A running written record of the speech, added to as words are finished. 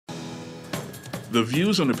The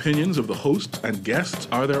views and opinions of the hosts and guests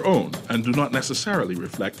are their own and do not necessarily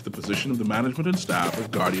reflect the position of the management and staff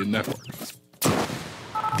of Guardian Network.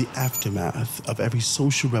 The aftermath of every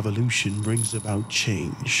social revolution brings about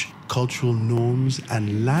change. Cultural norms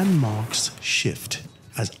and landmarks shift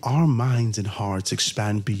as our minds and hearts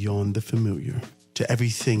expand beyond the familiar. To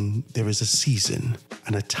everything, there is a season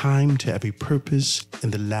and a time to every purpose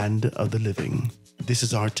in the land of the living. This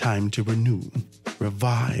is our time to renew,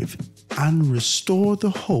 revive, and restore the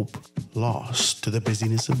hope lost to the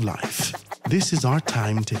busyness of life. This is our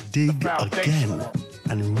time to dig again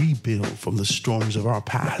and rebuild from the storms of our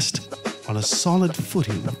past on a solid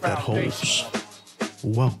footing that holds.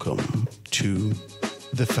 Welcome to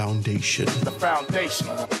The Foundation. The Foundation.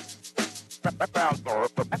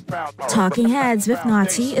 Talking Heads with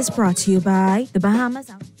Naughty is brought to you by the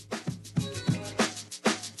Bahamas.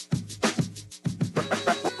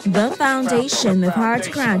 The Foundation with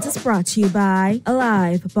Howard Grant is brought to you by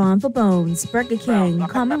Alive, Born for Bones, Burger King,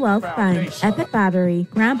 Commonwealth Bank, Epic Battery,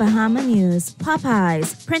 Grand Bahama News,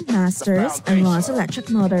 Popeyes, Printmasters, and Ross Electric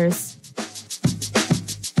Motors.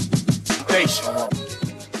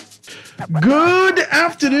 Good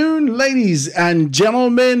afternoon, ladies and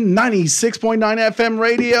gentlemen. 96.9 FM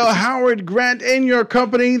radio, Howard Grant in your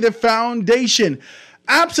company, The Foundation.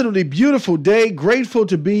 Absolutely beautiful day. Grateful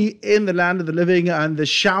to be in the land of the living, and the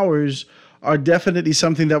showers are definitely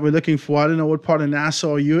something that we're looking for. I don't know what part of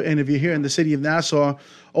Nassau you're in. If you're here in the city of Nassau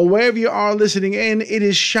or wherever you are listening in, it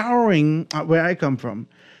is showering where I come from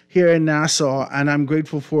here in Nassau, and I'm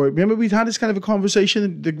grateful for it. Remember, we had this kind of a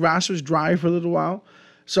conversation. The grass was dry for a little while.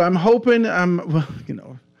 So I'm hoping,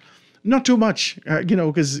 not too much,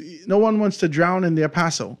 because no one wants to drown in their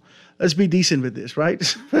paso. Let's be decent with this, right?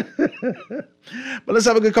 But let's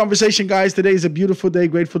have a good conversation, guys. Today is a beautiful day.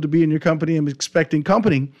 Grateful to be in your company. I'm expecting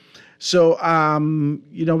company. So,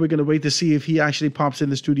 we're going to wait to see if he actually pops in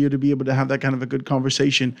the studio to be able to have that kind of a good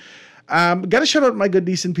conversation. Got to shout out my good,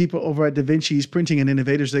 decent people over at Da Vinci's Printing and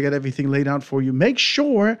Innovators. They got everything laid out for you. Make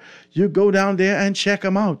sure you go down there and check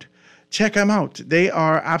them out. Check them out. They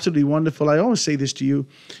are absolutely wonderful. I always say this to you.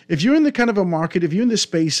 If you're in the kind of a market, if you're in this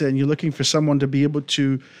space and you're looking for someone to be able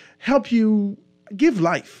to help you give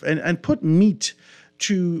life and put meat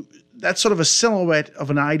to that sort of a silhouette of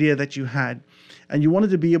an idea that you had, and you wanted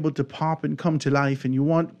to be able to pop and come to life, and you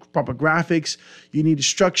want proper graphics, you need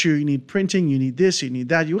structure, you need printing, you need this, you need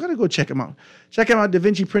that, you got to go check them out. Check them out,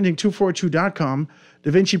 DaVinciPrinting242.com,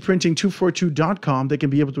 DaVinciPrinting242.com. They can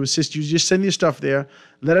be able to assist you. Just send your stuff there.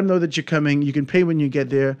 Let them know that you're coming. You can pay when you get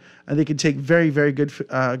there, and they can take very, very good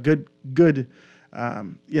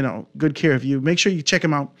care of you. Make sure you check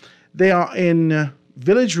them out. They are in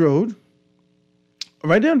Village Road,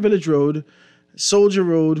 right there on Village Road, Soldier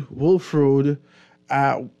Road, Wolf Road,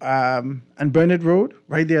 and Burnett Road,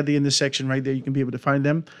 right there at the intersection, right there. You can be able to find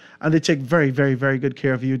them. And they take very, very, very good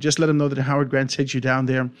care of you. Just let them know that Howard Grant sent you down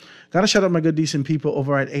there. Got to shout out my good, decent people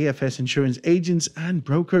over at AFS Insurance Agents and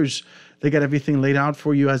Brokers. They got everything laid out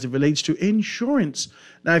for you as it relates to insurance.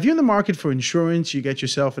 Now, if you're in the market for insurance, you get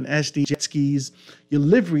yourself an SD, jet skis, your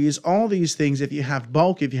liveries, all these things. If you have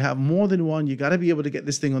bulk, if you have more than one, you got to be able to get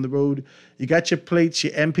this thing on the road. You got your plates,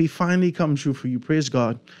 your MP finally come true for you. Praise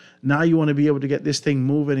God. Now you want to be able to get this thing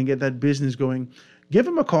moving and get that business going. Give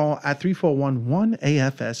them a call at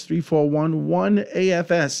 341-1AFS,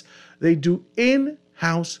 341-1AFS. They do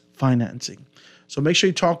in-house financing. So make sure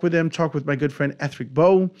you talk with them. Talk with my good friend Ethric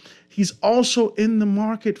Bow. He's also in the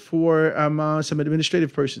market for some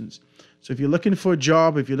administrative persons. So if you're looking for a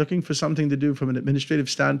job, if you're looking for something to do from an administrative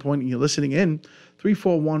standpoint and you're listening in,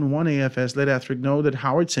 341-1AFS, let Ethric know that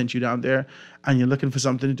Howard sent you down there and you're looking for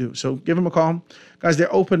something to do. So give him a call. Guys,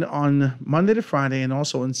 they're open on Monday to Friday and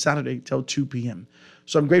also on Saturday till 2 p.m.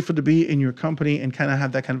 So I'm grateful to be in your company and kind of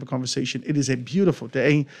have that kind of a conversation. It is a beautiful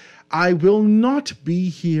day. I will not be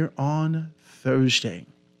here on Thursday.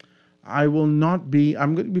 I'm probably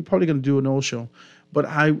going to do an old show, but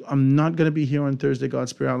I'm not going to be here on Thursday, God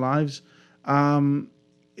spare our lives.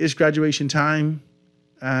 It's graduation time.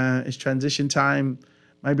 It's transition time.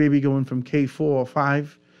 My baby going from K4 or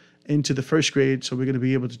 5 into the first grade. So we're going to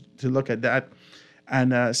be able to look at that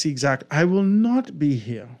and see exactly. I will not be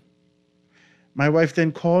here. My wife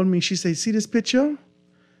then called me. She said, see this picture?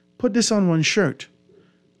 Put this on one shirt.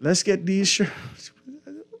 Let's get these shirts.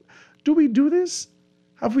 Do we do this?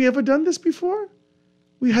 Have we ever done this before?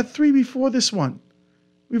 We had 3 before this one.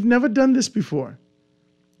 We've never done this before.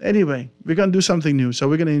 Anyway, we're going to do something new. So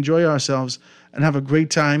we're going to enjoy ourselves and have a great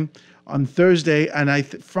time on Thursday. And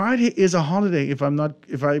Friday is a holiday if I'm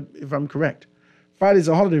correct. Friday's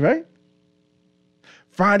a holiday, right?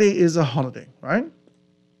 Friday is a holiday, right?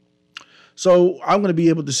 So I'm going to be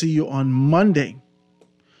able to see you on Monday.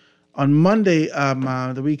 on Monday,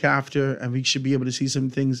 the week after, and we should be able to see some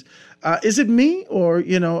things. Is it me, or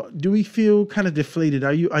do we feel kind of deflated?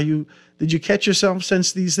 Did you catch yourself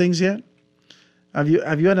since these things yet? Have you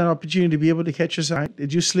had an opportunity to be able to catch yourself?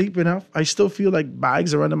 Did you sleep enough? I still feel like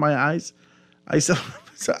bags are under my eyes. So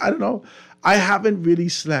I don't know. I haven't really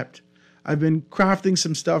slept. I've been crafting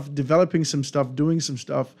some stuff, developing some stuff, doing some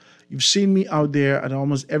stuff. You've seen me out there at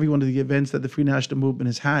almost every one of the events that the Free National Movement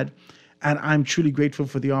has had, and I'm truly grateful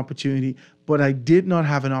for the opportunity. But I did not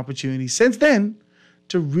have an opportunity since then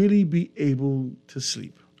to really be able to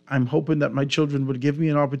sleep. I'm hoping that my children would give me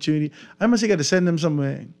an opportunity. I must have got to send them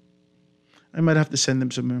somewhere. I might have to send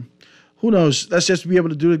them somewhere. Who knows? Let's just be able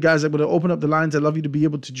to do it, guys. I'm going to open up the lines. I'd love you to be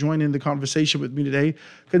able to join in the conversation with me today.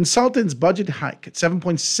 Consultants budget hike at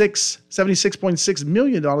 $76.6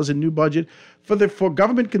 million in new budget for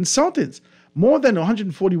government consultants. More than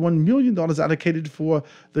 $141 million allocated for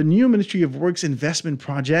the new Ministry of Works investment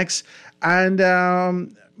projects.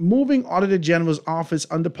 And moving Auditor General's office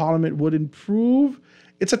under Parliament would improve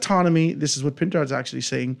its autonomy. This is what Pintard's actually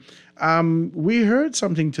saying. We heard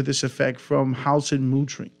something to this effect from Howson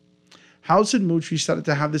Moultrie. Howson Moultrie started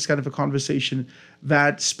to have this kind of a conversation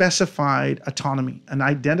that specified autonomy and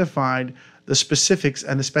identified the specifics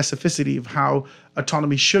and the specificity of how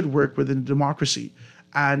autonomy should work within democracy.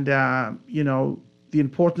 And, the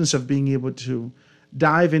importance of being able to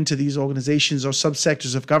dive into these organizations or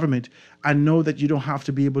subsectors of government and know that you don't have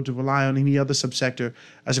to be able to rely on any other subsector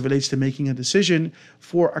as it relates to making a decision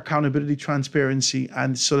for accountability, transparency,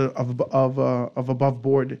 and sort of above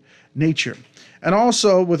board nature. And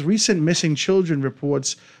also with recent missing children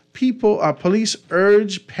reports, police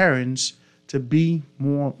urge parents to be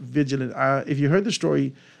more vigilant. If you heard the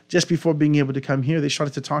story just before being able to come here, they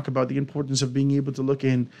started to talk about the importance of being able to look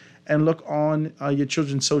in and look on your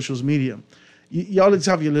children's social media. Y'all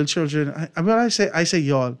have your little children. I say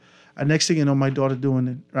y'all, and next thing you know, my daughter doing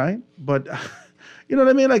it, right? But you know what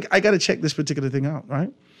I mean? Like, I got to check this particular thing out,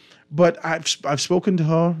 right? But I've spoken to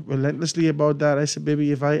her relentlessly about that. I said,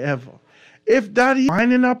 baby, if daddy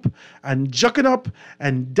winding up and jucking up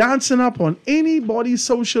and dancing up on anybody's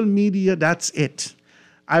social media, that's it.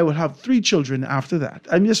 I will have 3 children after that.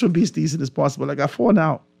 I'm just going to be as decent as possible. I got 4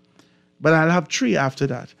 now, but I'll have 3 after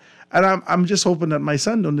that. And I'm just hoping that my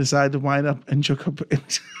son don't decide to wind up and juke up.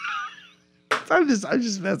 I'm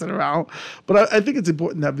just messing around. But I think it's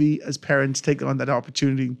important that we as parents take on that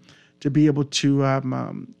opportunity to be able to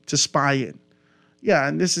spy in. Yeah,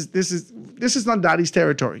 and this is not daddy's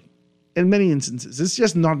territory. In many instances, it's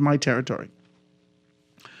just not my territory.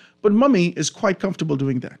 But mommy is quite comfortable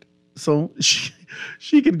doing that. So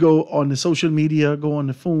she could go on the social media, go on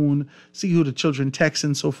the phone, see who the children text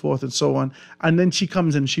and so forth and so on. And then she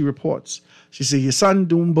comes and she reports. She says, your son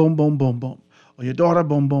doing boom, boom, boom, boom. Or your daughter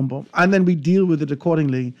boom, boom, boom. And then we deal with it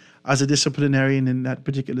accordingly as a disciplinarian in that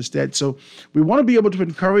particular state. So we want to be able to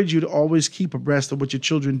encourage you to always keep abreast of what your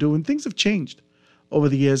children do. And things have changed over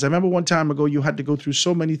the years. I remember one time ago, you had to go through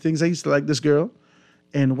so many things. I used to like this girl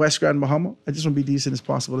in West Grand Bahama. I just want to be decent as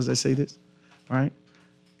possible as I say this, all right?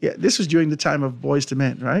 Yeah, this was during the time of Boys to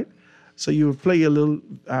Men, right? So you would play your little,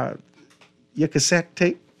 your cassette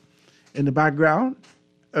tape in the background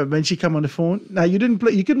when she come on the phone. Now you couldn't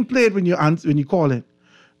play it when you call it,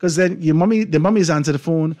 because then the mummies answer the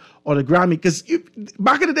phone or the Grammy. Because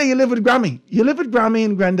back in the day, you lived with Grammy. You lived with Grammy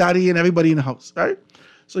and Granddaddy and everybody in the house, right?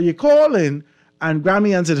 So you call in and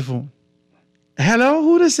Grammy answer the phone. Hello,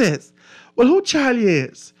 who this is? Well, who child you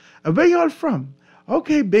is? And where y'all from?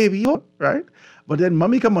 Okay, baby, right? But then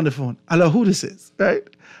mommy come on the phone. Hello, who this is, right?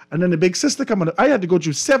 And then the big sister come on. I had to go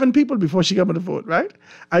through 7 people before she come on the phone, right?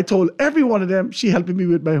 I told every one of them she helping me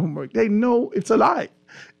with my homework. They know it's a lie.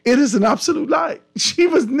 It is an absolute lie. She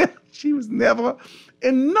was never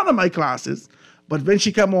in none of my classes. But when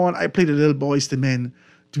she come on, I played the little Boys to Men.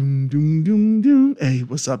 Doom, doom, doom, doom. Hey,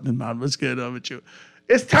 what's up, man? What's going on with you?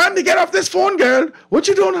 It's time to get off this phone, girl. What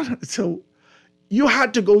you doing? So you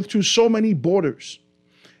had to go through so many borders.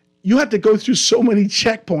 You had to go through so many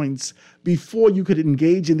checkpoints before you could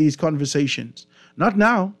engage in these conversations. Not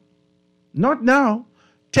now. Not now.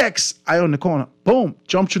 Text, eye on the corner. Boom,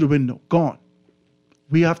 jump through the window. Gone.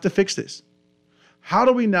 We have to fix this. How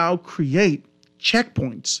do we now create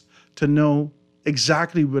checkpoints to know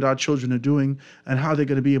exactly what our children are doing and how they're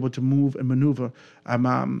going to be able to move and maneuver,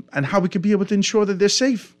 and how we can be able to ensure that they're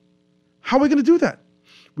safe? How are we going to do that?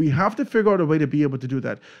 We have to figure out a way to be able to do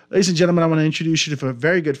that. Ladies and gentlemen, I want to introduce you to a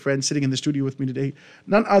very good friend sitting in the studio with me today.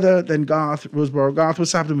 None other than Garth Roseborough. Garth,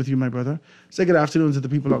 what's happening with you, my brother? Say good afternoon to the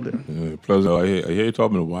people out there. Pleasure. I hear you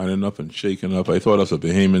talking about winding up and shaking up. I thought that's a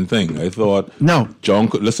Bahamian thing. I thought... No. John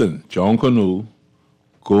Canoe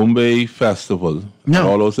Gombe Festival. No.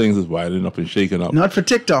 All those things is winding up and shaking up. Not for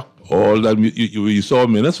TikTok. All that you saw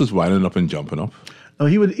Menace was winding up and jumping up. No,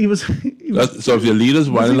 he was So if your leader's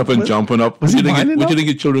winding up and jumping up, what he you think winding what you up? think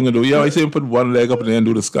your children gonna do? Yeah, I say him put one leg up and then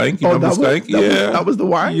do the skank. You remember the skank? That was the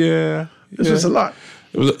wine? Yeah. This was a lot.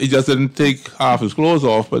 He just didn't take half his clothes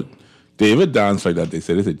off, but David danced like that. They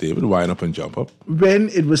said David wind up and jump up. When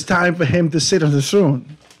it was time for him to sit on the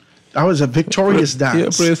throne, that was a victorious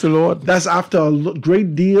dance. Yeah, praise the Lord. That's after a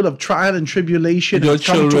great deal of trial and tribulation. Your had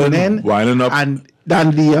come to an children end, winding up. And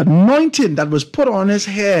the anointing that was put on his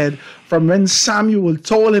head from when Samuel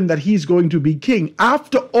told him that he's going to be king.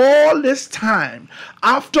 After all this time,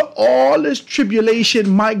 after all this tribulation,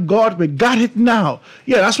 my God, we got it now.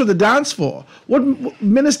 Yeah, that's what the dance for. What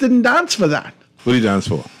minister didn't dance for that? What did he dance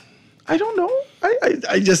for? I don't know.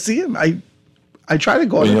 I just see him. I try to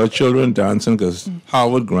go. When your children dancing, because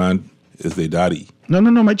Howard Grant is their daddy. No.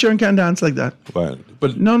 My children can't dance like that.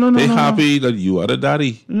 But No, they no. happy that you are the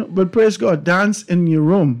daddy No, but praise God, dance in your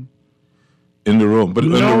room. in the room. But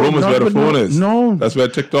in the room is where the phone is. No. That's where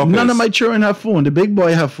TikTok is. None of my children have phone. The big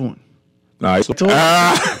boy have phone. Nah, I told him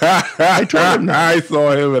that. I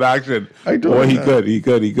saw him in action. I told Boy, him he that.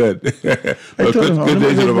 could. But told him, good day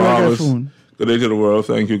to the I'm gonna Bahamas. get phone. Good day to the world.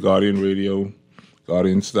 Thank you, Guardian Radio,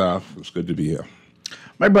 Guardian staff. It's good to be here.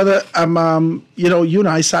 My brother, you and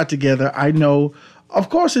I sat together. I know, of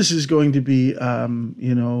course, this is going to be, a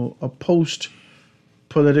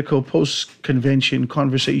post-political, post-convention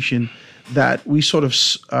conversation that we sort of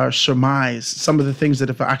surmise some of the things that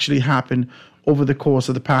have actually happened over the course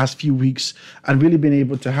of the past few weeks, and really been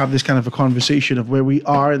able to have this kind of a conversation of where we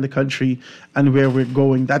are in the country and where we're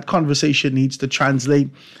going. That conversation needs to translate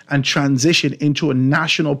and transition into a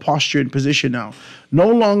national posture and position now. No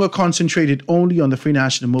longer concentrated only on the Free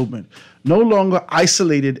National Movement, no longer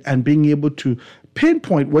isolated and being able to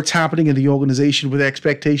pinpoint what's happening in the organization with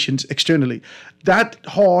expectations externally. That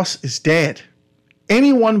horse is dead.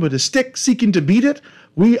 Anyone with a stick seeking to beat it,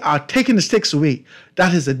 we are taking the sticks away.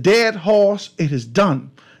 That is a dead horse. It is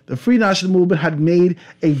done. The Free National Movement had made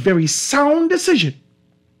a very sound decision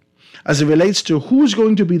as it relates to who's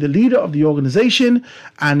going to be the leader of the organization,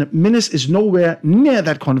 and Menace is nowhere near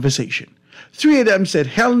that conversation. 3 of them said,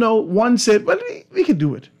 hell no. One said, well, we can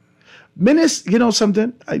do it. Menace, you know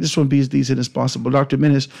something? I just want to be as decent as possible. Dr.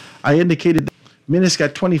 Menace, I indicated that Menace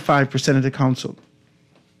got 25% of the council.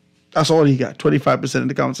 That's all he got, 25% of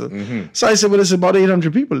the council. Mm-hmm. So I said, well, it's about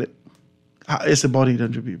 800 people. It's about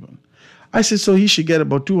 800 people. I said, so he should get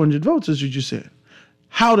about 200 votes, as you just said.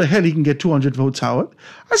 How the hell he can get 200 votes, Howard?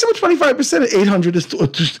 I said, well, 25% of 800 is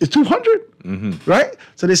 200, mm-hmm. Right?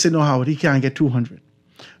 So they said, no, Howard, he can't get 200.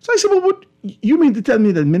 So I said, well, what, you mean to tell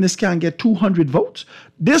me that Menace can't get 200 votes?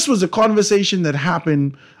 This was a conversation that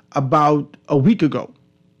happened about a week ago.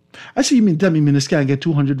 I said, you mean to tell me Menace can't get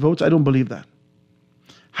 200 votes? I don't believe that.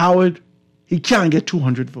 Howard, he can't get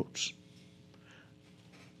 200 votes.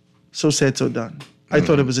 So said, so done. I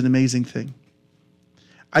thought it was an amazing thing.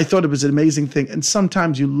 And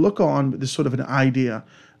sometimes you look on with this sort of an idea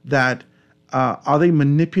that, are they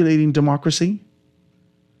manipulating democracy?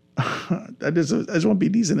 I just want to be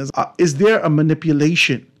decent. Is there a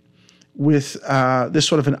manipulation with this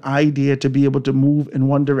sort of an idea to be able to move in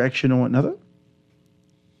one direction or another?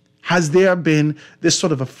 Has there been this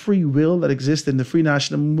sort of a free will that exists in the Free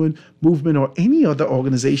National Movement or any other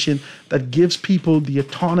organization that gives people the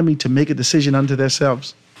autonomy to make a decision unto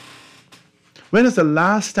themselves? When is the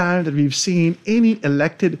last time that we've seen any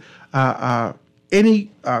elected,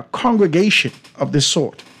 congregation of this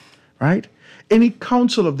sort, right? Any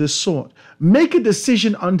council of this sort make a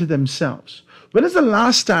decision unto themselves? When is the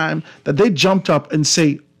last time that they jumped up and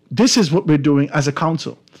say, this is what we're doing as a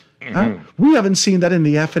council? Mm-hmm. We haven't seen that in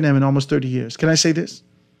the FNM in almost 30 years. Can I say this?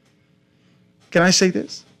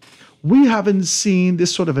 We haven't seen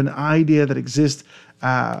this sort of an idea that exists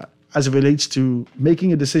as it relates to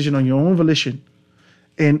making a decision on your own volition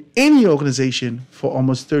in any organization for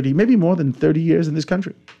almost 30, maybe more than 30 years in this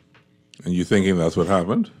country. And you thinking that's what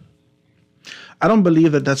happened? I don't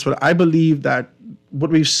believe that that's what I believe that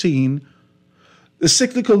what we've seen, the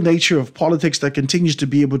cyclical nature of politics that continues to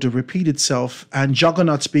be able to repeat itself, and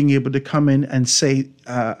juggernauts being able to come in and say,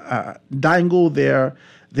 dangle their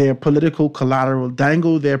political collateral,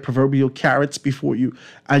 dangle their proverbial carrots before you,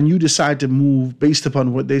 and you decide to move based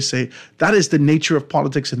upon what they say. That is the nature of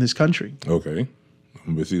politics in this country. Okay.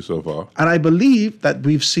 I'm with you so far. And I believe that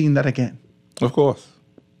we've seen that again. Of course.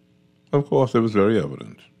 It was very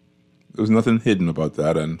evident. There was nothing hidden about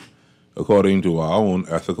that, and according to our own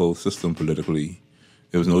ethical system politically,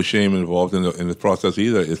 there was no shame involved in the process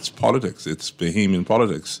either. It's politics. It's Bahamian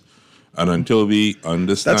politics. And until we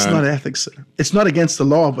understand... That's not ethics, sir. It's not against the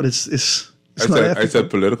law, but it's not ethical. I said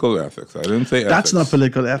political ethics. I didn't say ethics. That's not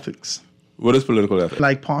political ethics. What is political ethics?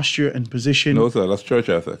 Like posture and position. No, sir, that's church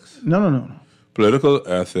ethics. No. Political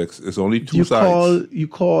ethics is only two sides. You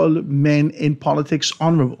call men in politics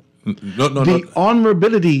honorable. No. The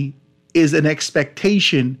honorability is an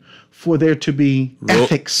expectation for there to be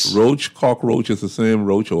ethics. Cockroach is the same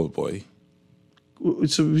roach, old boy.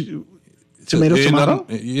 Tomato.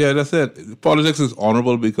 Yeah, that's it. Politics is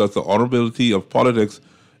honorable because the honorability of politics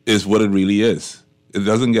is what it really is. It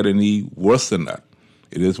doesn't get any worse than that.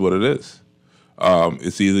 It is what it is.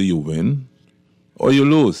 It's either you win or you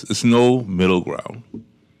lose. It's no middle ground.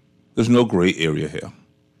 There's no gray area here.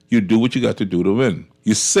 You do what you got to do to win.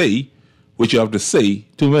 You say what you have to say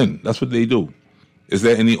to win. That's what they do. Is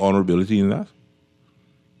there any honorability in that?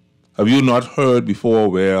 Have you not heard before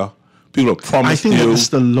where people have promised you... I think that's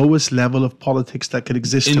the lowest level of politics that could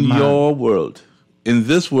exist in man. In your world. In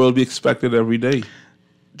this world, we expect it every day.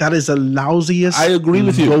 That is the lousiest, I agree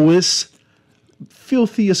with you. Lowest,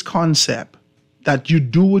 filthiest concept, that you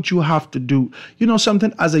do what you have to do. You know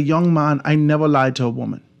something? As a young man, I never lied to a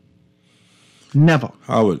woman. Never.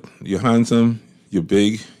 Howard, you're handsome, you're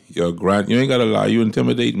big, you're grand. You ain't got to lie. You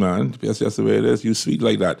intimidate, man. That's just the way it is. You sweet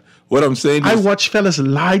like that. What I'm saying is... I watch fellas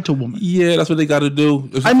lie to women. Yeah, that's what they got to do.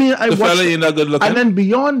 The fella ain't that good looking. And then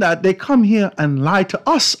beyond that, they come here and lie to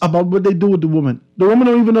us about what they do with the woman. The woman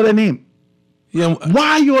don't even know their name. Yeah.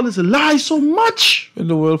 Why you always lie so much? In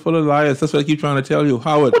the world full of liars. That's what I keep trying to tell you.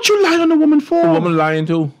 Howard. What you lie on the woman for? The woman lying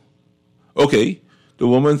too. Okay. The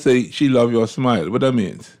woman say she love your smile. What that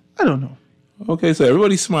means? I don't know. Okay, so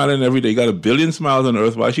everybody's smiling every day. You got 1 billion smiles on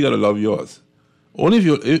earth. Why she got to love yours? Only if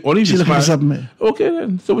you smile. Something. Okay,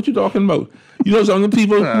 then. So what you talking about? You know, some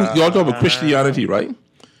people, y'all talk about Christianity, right?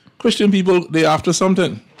 Christian people, they after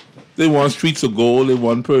something. They want streets of gold. They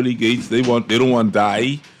want pearly gates. They don't want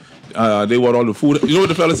dye. They want all the food. You know what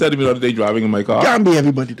the fella said to me the other day driving in my car? Can't be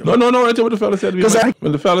everybody though. No. I tell you what the fella said to me.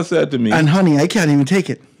 When the fella said to me, and honey, I can't even take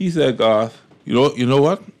it. He said, Garth, you know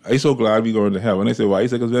what? I'm so glad we going to heaven. I said, why? He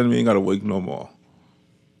said, because then we ain't got to wake no more.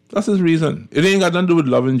 That's his reason. It ain't got nothing to do with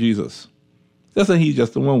loving Jesus. That's why he's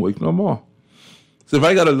just the one wake no more. So if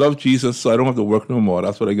I got to love Jesus so I don't have to work no more,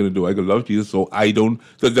 that's what I'm going to do. I can love Jesus so I don't.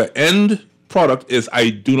 So the end product is I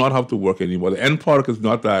do not have to work anymore. The end product is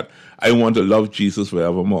not that I want to love Jesus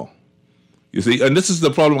forevermore. You see? And this is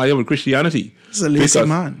the problem I have with Christianity. This is a lazy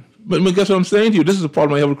man. But guess what I'm saying to you? This is the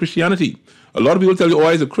problem I have with Christianity. A lot of people tell you,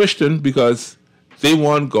 I'm a Christian because they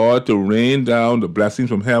want God to rain down the blessings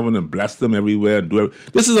from heaven and bless them everywhere. And do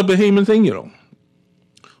everything. This is a Bahamian thing, you know.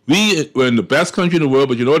 We're in the best country in the world,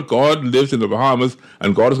 but you know what? God lives in the Bahamas,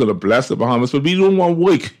 and God is going to bless the Bahamas, but we don't want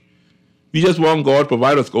work. We just want God to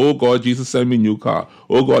provide us. Oh, God, Jesus, send me a new car.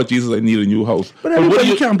 Oh, God, Jesus, I need a new house. But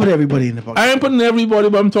you can't put everybody in the bucket. I ain't putting everybody,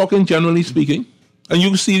 but I'm talking generally speaking. And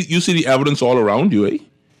you see the evidence all around you, eh?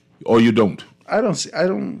 Or you don't? I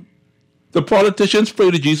don't. The politicians pray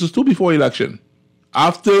to Jesus too before election.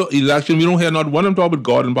 After election, we don't hear not one of them talk about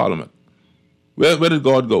God in Parliament. Where did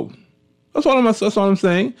God go? That's all I'm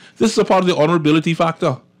saying. This is a part of the honorability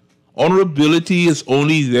factor. Honorability is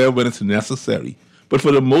only there when it's necessary. But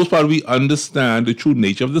for the most part, we understand the true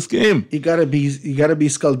nature of this game. You gotta be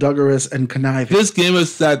skullduggerous and conniving. This game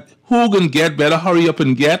is that who can get better, hurry up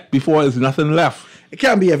and get before there's nothing left. It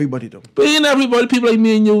can't be everybody though. But ain't everybody, people like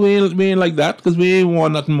me and you, we ain't like that because we ain't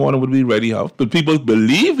want nothing more than what we already have. But people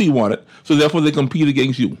believe we want it, so therefore they compete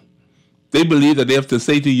against you. They believe that they have to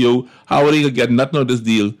say to you, how are they going to get nothing out of this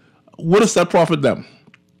deal? What does that profit them?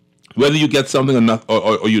 Whether you get something or not,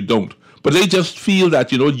 or you don't. But they just feel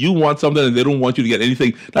that, you want something and they don't want you to get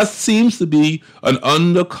anything. That seems to be an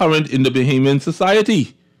undercurrent in the Bahamian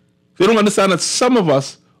society. They don't understand that some of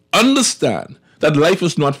us understand that life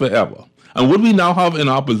is not forever. And what we now have in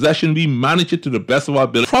our possession, we manage it to the best of our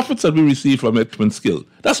ability. Profits that we receive from it and skill.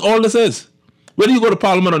 That's all this is. Whether you go to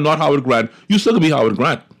Parliament or not Howard Grant, you still can be Howard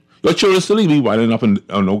Grant. Your children still can be winding up on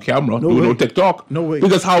no camera, doing no TikTok. No way.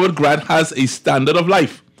 Because Howard Grant has a standard of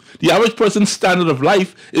life. The average person's standard of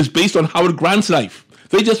life is based on Howard Grant's life.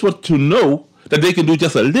 They just want to know that they can do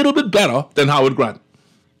just a little bit better than Howard Grant.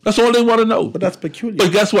 That's all they want to know. But that's peculiar.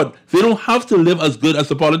 But guess what? They don't have to live as good as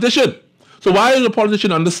the politician. So why the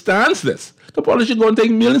politician understands this? The politician going to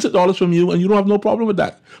take millions of dollars from you and you don't have no problem with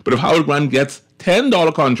that. But if Howard Grant gets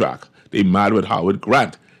 $10 contract, they mad with Howard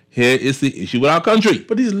Grant. Here is the issue with our country.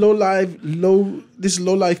 But these low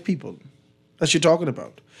life people that you're talking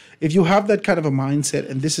about. if you have that kind of a mindset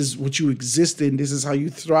and this is what you exist in, this is how you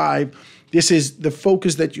thrive, this is the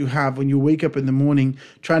focus that you have when you wake up in the morning,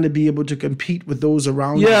 trying to be able to compete with those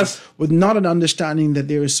around Yes. you, with not an understanding that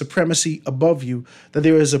there is supremacy above you, that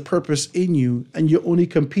there is a purpose in you, and you're only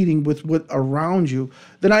competing with what around you,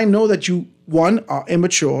 then I know that you, one, are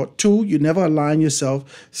immature, two, you never align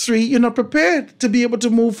yourself, three, you're not prepared to be able to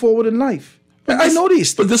move forward in life. I know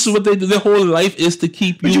these But things. this is what they do. Their whole life is to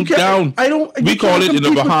keep you you can't- down. I don't- you We call can't it in the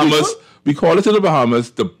compete with Bahamas. people. We call it in the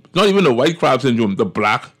Bahamas not even the white crab syndrome, the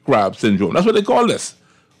black crab syndrome. That's what they call this.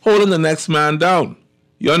 Holding the next man down.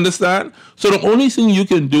 You understand? So the only thing you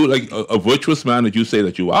can do, like a virtuous man that you say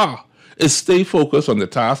that you are, is stay focused on the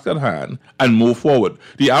task at hand and move forward.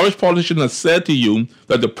 The Irish politician has said to you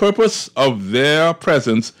that the purpose of their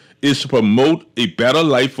presence is to promote a better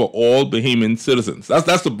life for all Bahamian citizens.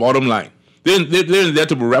 That's the bottom line. They're there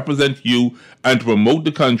to represent you and to promote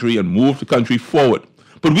the country and move the country forward.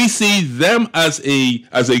 But we see them as a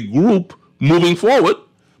group moving forward,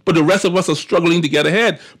 but the rest of us are struggling to get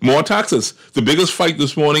ahead. More taxes. The biggest fight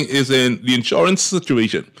this morning is in the insurance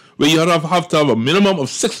situation, where you have to have a minimum of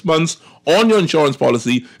 6 months on your insurance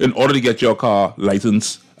policy in order to get your car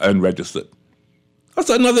licensed and registered.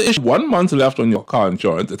 That's another issue. 1 month left on your car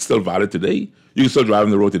insurance. It's still valid today. You can still drive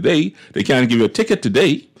on the road today. They can't give you a ticket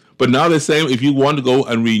today. But now they're saying if you want to go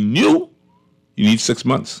and renew, you need 6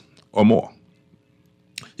 months or more.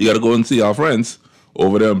 You got to go and see our friends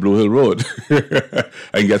over there on Blue Hill Road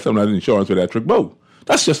and get some of that insurance with Electric Bow.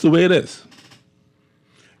 That's just the way it is.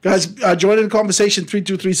 Guys, join in the conversation,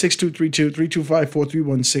 323-6232,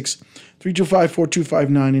 325-4316,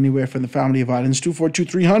 325-4259, anywhere from the family of islands,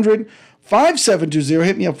 242-300-5720.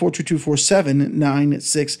 Hit me up,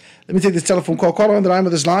 422-4796. Let me take this telephone call. Caller on the line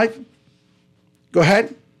with us live. Go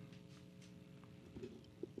ahead.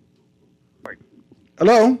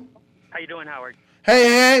 Hello? How you doing, Howard?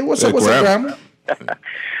 Hey, what's up, Graham. Graham?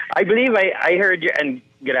 I believe I heard you, and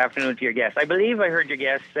good afternoon to your guest. I believe I heard your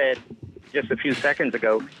guest said just a few seconds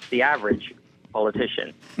ago, the average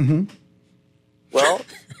politician. Mm-hmm. Well,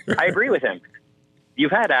 I agree with him.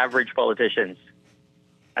 You've had average politicians,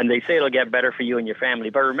 and they say it'll get better for you and your family.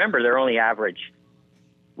 But remember, they're only average.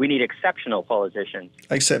 We need exceptional politicians.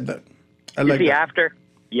 I accept that. I You like see, that. after,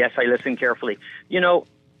 yes, I listen carefully. You know,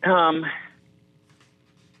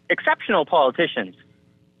 exceptional politicians,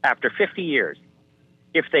 after 50 years,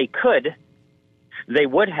 if they could, they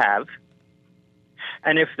would have.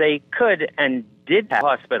 And if they could and did have a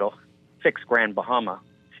hospital, fix Grand Bahama.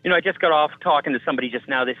 You know, I just got off talking to somebody just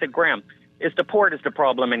now. They said, Graham, is the port is the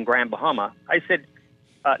problem in Grand Bahama? I said,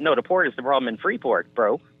 no, the port is the problem in Freeport,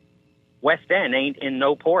 bro. West End ain't in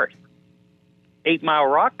no port. 8 Mile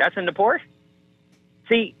Rock, that's in the port?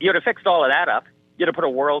 See, you'd have fixed all of that up. You'd have put a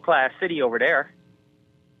world-class city over there.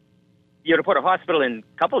 You'd have put a hospital in a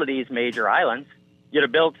couple of these major islands. You'd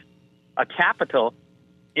have built a capital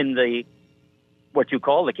in the, what you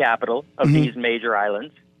call the capital of these major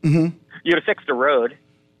islands. Mm-hmm. You'd have fixed a road.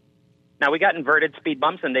 Now, we got inverted speed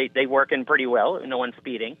bumps, and they work in pretty well. No one's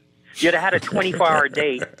speeding. You'd have had a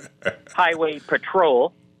 24-hour-day highway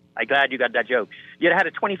patrol. I'm glad you got that joke. You'd have had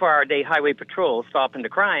a 24-hour-day highway patrol stopping the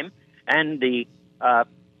crime and the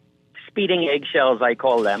speeding eggshells, I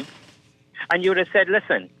call them. And you would have said,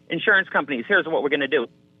 listen, insurance companies, here's what we're going to do.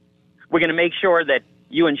 We're going to make sure that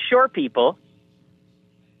you insure people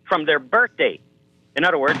from their birthday. In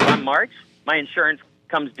other words, on March, my insurance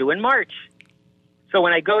comes due in March. So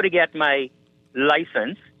when I go to get my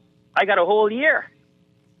license, I got a whole year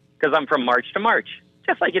because I'm from March to March.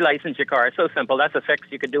 Just like you license your car. It's so simple. That's a fix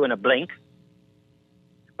you could do in a blink.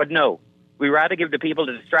 But no, we rather give the people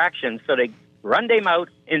the distractions so they run them out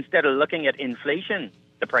instead of looking at inflation,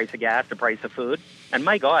 the price of gas, the price of food. And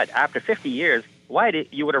my God, after 50 years, why did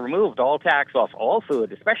you would have removed all tax off all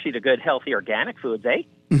food, especially the good, healthy, organic foods, eh?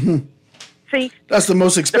 Mm-hmm. See? That's the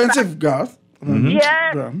most expensive, Garth.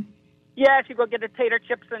 Yes. Graham. Yes, you go get the tater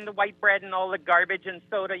chips and the white bread and all the garbage and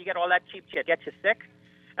soda. You get all that cheap shit. Gets you sick.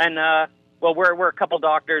 And, well, we're a couple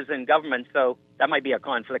doctors in government, so that might be a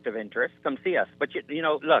conflict of interest. Come see us. But, you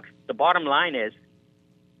know, look, the bottom line is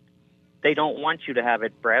they don't want you to have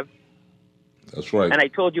it, Brev. That's right. And I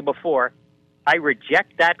told you before, I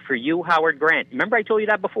reject that for you, Howard Grant. Remember I told you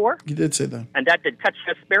that before? You did say that. And that did touch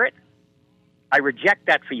your spirit? I reject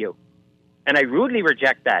that for you. And I rudely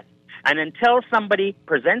reject that. And until somebody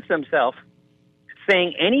presents themselves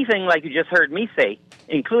saying anything like you just heard me say,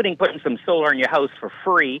 including putting some solar in your house for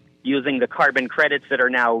free, using the carbon credits that are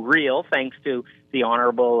now real, thanks to the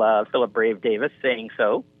Honorable Philip Brave Davis saying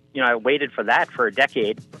so. You know, I waited for that for a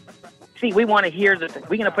decade. See, we want to hear that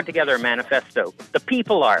we're going to put together a manifesto. The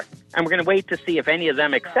people are. and we're going to wait to see if any of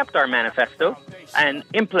them accept our manifesto and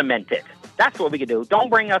implement it. That's what we could do. Don't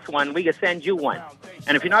bring us one. We could send you one.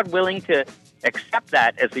 And if you're not willing to accept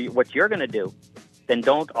that as what you're going to do, then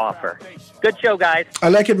don't offer. Good show, guys. I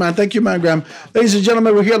like it, man. Thank you, man, Graham. Ladies and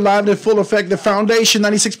gentlemen, we're here live in full effect. The Foundation,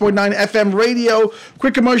 96.9 FM radio.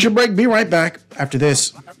 Quick commercial break. Be right back after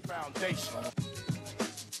this.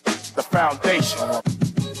 The Foundation.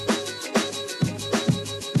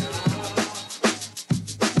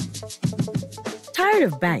 Tired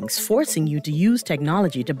of banks forcing you to use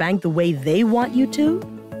technology to bank the way they want you to?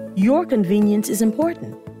 Your convenience is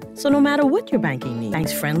important. So no matter what your banking needs,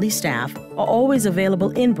 Bank's friendly staff are always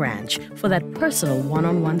available in branch for that personal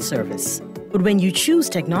one-on-one service. But when you choose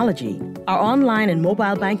technology, our online and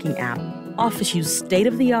mobile banking app offers you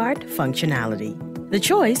state-of-the-art functionality. The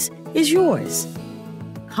choice is yours.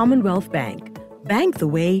 Commonwealth Bank. Bank the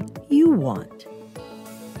way you want.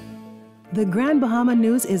 The Grand Bahama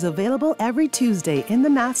News is available every Tuesday in the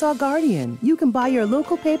Nassau Guardian. You can buy your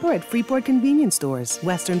local paper at Freeport convenience stores,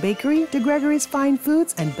 Western Bakery, De Gregory's Fine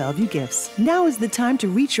Foods, and Bellevue Gifts. Now is the time to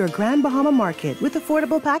reach your Grand Bahama market with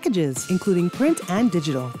affordable packages, including print and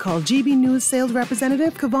digital. Call GB News sales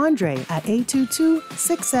representative Kavandre at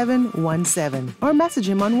 822-6717 or message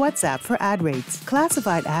him on WhatsApp for ad rates.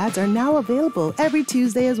 Classified ads are now available every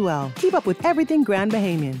Tuesday as well. Keep up with everything Grand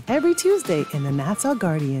Bahamian every Tuesday in the Nassau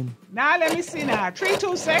Guardian. Now let me see now.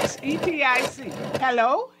 326 ETIC.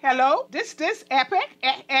 Hello. This Epic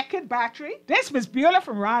Eckert battery. This Miss Beulah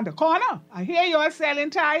from round the corner. I hear you're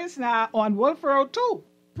selling tires now on Wolf Road too.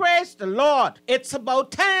 Praise the Lord. It's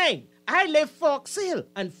about time. I live Fox Hill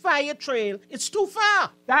and Fire Trail. It's too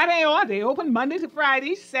far. That ain't all. They open Monday to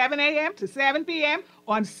Friday, 7 a.m. to 7 p.m.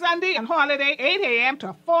 On Sunday and holiday, 8 a.m.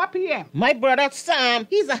 to 4 p.m. My brother Sam,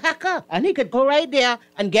 he's a hacker, and he could go right there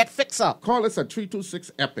and get fixed up. Call us at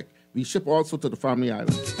 326 EPIC. We ship also to the Family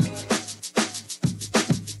Island.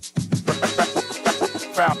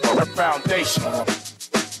 Foundation.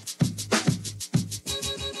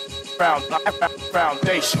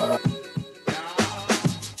 Foundation.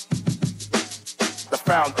 The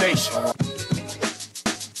Foundation.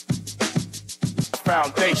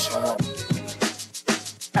 Foundation.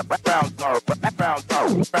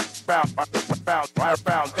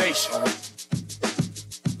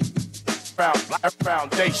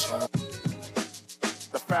 Foundation.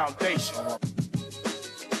 The Foundation.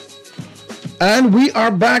 And we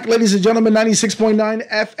are back, ladies and gentlemen, 96.9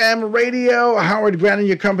 FM radio. Howard Grant and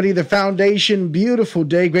your company, The Foundation. Beautiful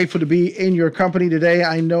day. Grateful to be in your company today.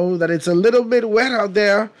 I know that it's a little bit wet out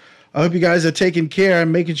there. I hope you guys are taking care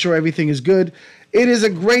and making sure everything is good. It is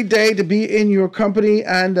a great day to be in your company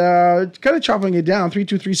and kind of chopping it down.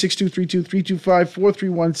 323-6232,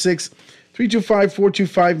 325-4316,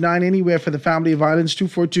 325-4259, anywhere for the Family of Islands,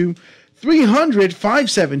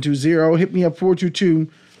 242-300-5720. Hit me up,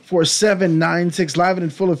 422-4796. Live and in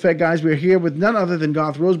full effect, guys. We're here with none other than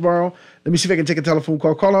Garth Roseborough. Let me see if I can take a telephone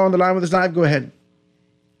call. Caller on the line with us live. Go ahead.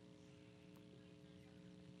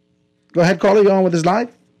 Go ahead, caller. You're on with us live.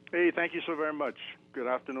 Hey, thank you so very much. Good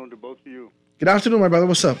afternoon to both of you. Good afternoon, my brother.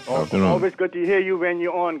 What's up? Afternoon. Always good to hear you when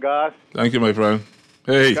you're on, Garth. Thank you, my friend.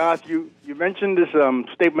 Hey. Garth, you mentioned this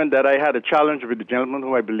statement that I had a challenge with the gentleman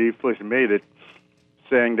who I believe first made it,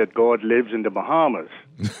 saying that God lives in the Bahamas.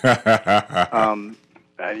 I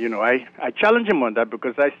challenged him on that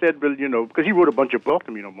because I said, well, because he wrote a bunch of books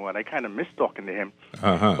to me no more, and I kind of missed talking to him.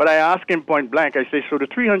 Uh-huh. But I asked him point blank, I say, so the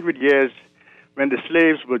 300 years when the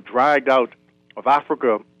slaves were dragged out of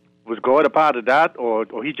Africa, was God a part of that, or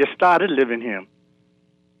he just started living here?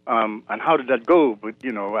 And how did that go? But,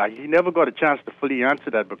 he never got a chance to fully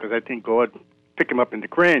answer that because I think God picked him up in the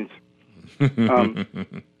cranes. But,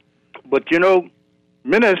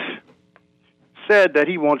 Minnis said that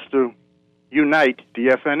he wants to unite the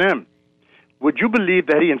FNM. Would you believe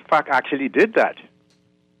that he, in fact, actually did that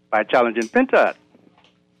by challenging Pintard?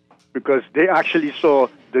 Because they actually saw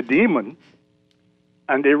the demon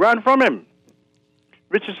and they ran from him,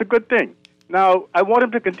 which is a good thing. Now, I want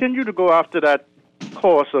him to continue to go after that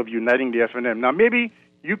course of uniting the FNM. Now, maybe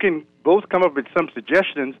you can both come up with some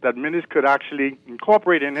suggestions that Minnis could actually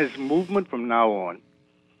incorporate in his movement from now on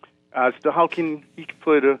as to how can he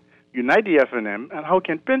further unite the FNM and how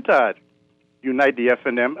can Pintard unite the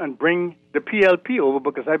FNM and bring the PLP over,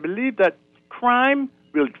 because I believe that crime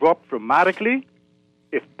will drop dramatically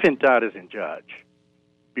if Pintard is in charge,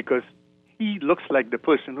 because he looks like the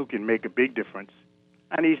person who can make a big difference,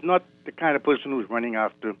 and he's not the kind of person who's running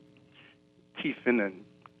after Tiffin and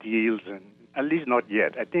deals, and at least not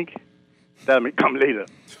yet. I think That may come later.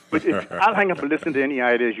 But I'll hang up and listen to any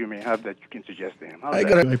ideas you may have that you can suggest to him. How's I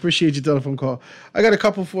that? appreciate your telephone call. I got a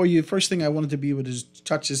couple for you. First thing I wanted to be able to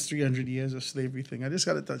touch this 300 years of slavery thing. I just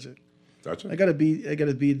got to touch it. Touch it? I got to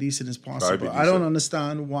be decent as possible. I don't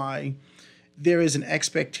understand why there is an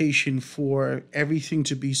expectation for everything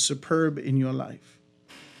to be superb in your life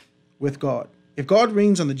with God. If God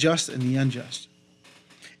reigns on the just and the unjust,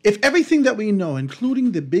 if everything that we know,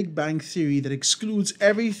 including the Big Bang Theory that excludes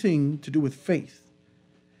everything to do with faith,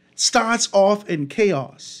 starts off in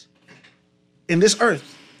chaos, in this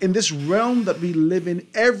earth, in this realm that we live in,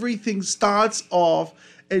 everything starts off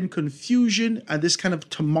in confusion and this kind of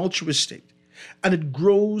tumultuous state. And it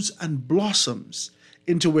grows and blossoms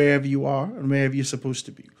into wherever you are and wherever you're supposed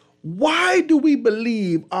to be. Why do we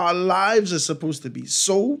believe our lives are supposed to be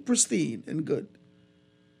so pristine and good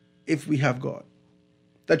if we have God?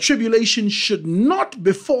 That tribulation should not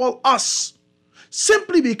befall us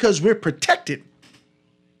simply because we're protected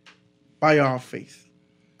by our faith.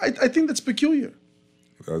 I think that's peculiar.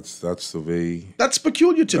 That's the way. That's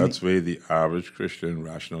peculiar to me. That's the way the average Christian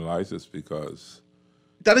rationalizes, because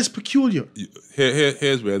that is peculiar.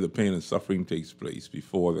 Here's where the pain and suffering takes place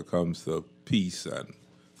before there comes the peace and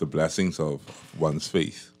the blessings of one's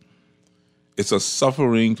faith. It's a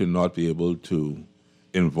suffering to not be able to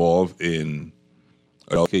involve in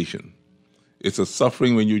education. It's a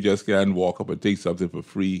suffering when you just can't walk up and take something for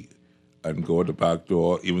free and go at the back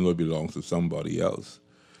door, even though it belongs to somebody else.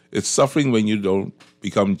 It's suffering when you don't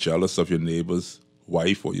become jealous of your neighbor's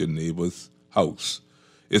wife or your neighbor's house.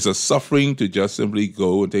 It's a suffering to just simply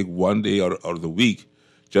go and take one day out of the week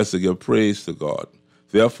just to give praise to God.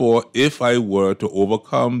 Therefore, if I were to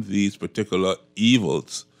overcome these particular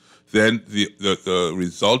evils, then the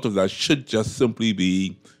result of that should just simply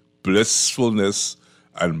be blissfulness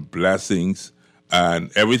and blessings,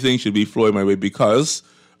 and everything should be flowing my way because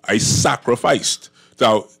I sacrificed.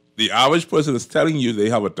 Now, the average person is telling you they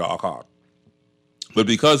have a dark heart. But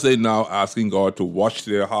because they're now asking God to wash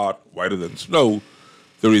their heart whiter than snow,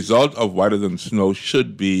 the result of whiter than snow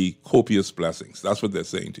should be copious blessings. That's what they're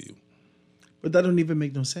saying to you. But that don't even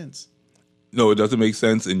make no sense. No, it doesn't make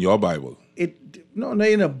sense in your Bible. No,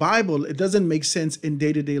 in a Bible, it doesn't make sense in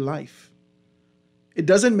day-to-day life. It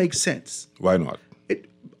doesn't make sense. Why not?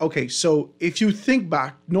 Okay, so if you think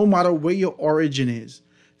back, no matter where your origin is,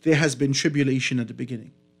 there has been tribulation at the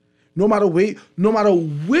beginning. No matter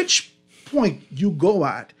which point you go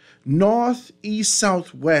at, north, east,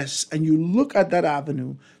 south, west, and you look at that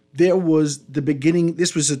avenue, there was the beginning.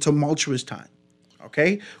 This was a tumultuous time.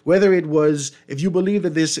 Okay, whether it was, if you believe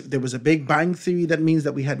that there was a Big Bang Theory, that means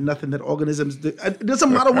that we had nothing, that organisms. It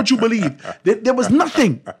doesn't matter what you believe. There was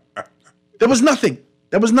nothing. There was nothing.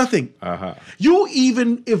 There was nothing. Uh-huh. You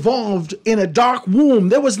even evolved in a dark womb.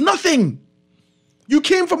 There was nothing. You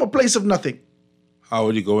came from a place of nothing. How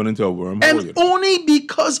are you going into a wormhole? And only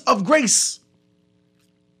because of grace,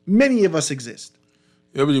 many of us exist.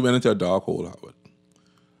 Yeah, but you went into a dark hole, Howard.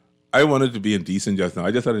 I wanted to be indecent just now.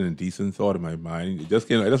 I just had an indecent thought in my mind. It just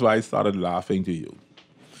came. That's why I started laughing to you.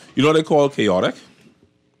 You know what they call chaotic?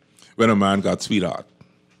 When a man got sweetheart.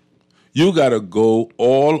 You got to go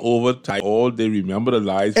all over time, all day, remember the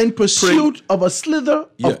lies. In pursuit of a slither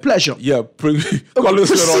of pleasure. Yeah, call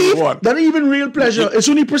it all you want. Not even real pleasure. It's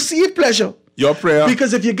only perceived pleasure. Your prayer.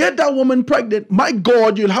 Because if you get that woman pregnant, my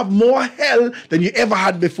God, you'll have more hell than you ever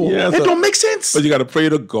had before. Yeah, it don't make sense. But you got to pray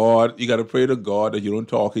to God. You got to pray to God that you don't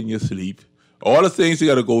talk in your sleep. All the things you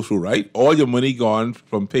got to go through, right? All your money gone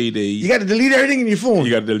from paydays. You got to delete everything in your phone.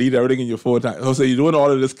 You got to delete everything in your phone. So you're doing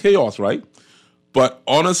all of this chaos, right? But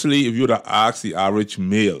honestly, if you were to ask the average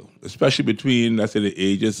male, especially between, let's say, the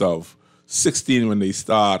ages of 16 when they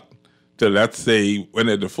start to, let's say, when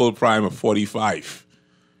they're the full prime of 45,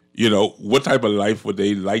 what type of life would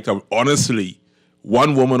they like to have? Honestly,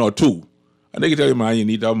 one woman or two. And they can tell you, man, you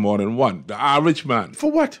need to have more than one. The average man.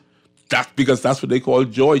 For what? Because that's what they call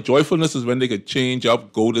joy. Joyfulness is when they could change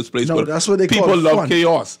up, go this place. No, but that's what they call people love fun.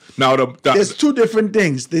 chaos. Now, there's two different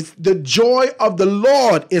things. The joy of the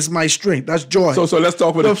Lord is my strength. That's joy. So let's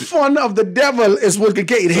talk about the fun of the devil is what can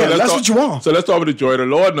get you hell. That's what you want. So let's talk about the joy of the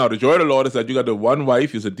Lord now. The joy of the Lord is that you got the one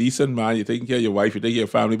wife. You're a decent man. You're taking care of your wife. You're taking care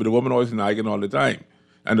of your family. But the woman always nagging all the time.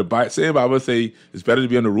 And the same Bible say it's better to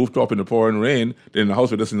be on the rooftop in the pouring rain than in the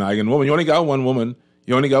house with this nagging woman. You only got one woman.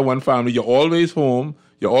 You only got one family. You're always home.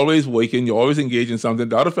 You're always waking. You're always engaged in something.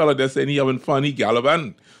 The other fella that's saying he having fun, he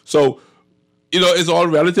gallivanting. So, it's all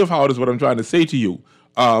relative, Howard, is what I'm trying to say to you.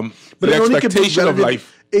 But the expectation of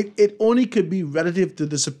life. It only could be relative to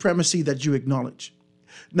the supremacy that you acknowledge.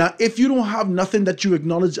 Now, if you don't have nothing that you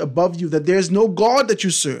acknowledge above you, that there's no God that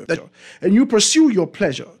you serve, and you pursue your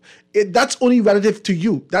pleasure, that's only relative to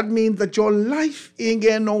you. That means that your life ain't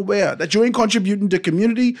getting nowhere, that you ain't contributing to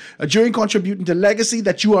community, that you ain't contributing to legacy,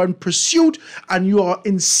 that you are in pursuit and you are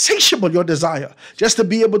insatiable, your desire, just to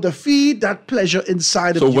be able to feed that pleasure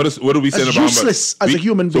inside of you. So what do we say That's about useless as a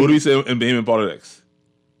human being. So what do we say in Bahamian politics?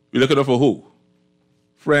 We look at it for who?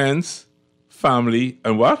 Friends, family,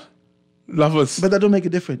 and what? Lovers. But that don't make a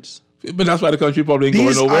difference. But that's why the country probably ain't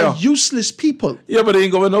These going nowhere. are useless people. Yeah, but they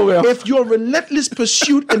ain't going nowhere. If your relentless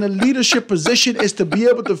pursuit in a leadership position is to be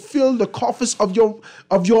able to fill the coffers of your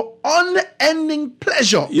unending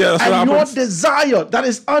pleasure and your desire that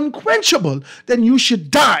is unquenchable, then you should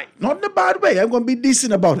die. Not in a bad way. I'm going to be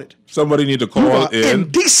decent about it. Somebody need to You call are in.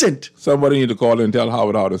 indecent. Somebody need to call in and tell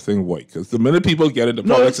Howard how this thing works. Because the minute people get into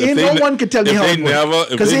No, politics, no one can tell me how it works.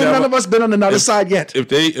 Because ain't none of us been on another side yet. If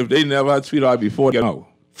they never had sweetheart before, you know.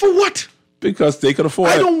 For what? Because they could afford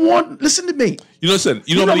it. I don't want. Listen to me. You listen.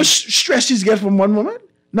 You know how much stress she's get from one woman?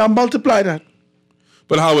 Now multiply that.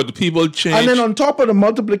 But Howard, the people change. And then on top of the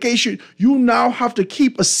multiplication, you now have to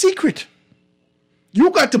keep a secret. You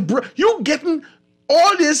got to. You getting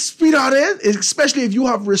all this sweetheart is, especially if you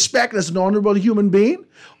have respect as an honorable human being.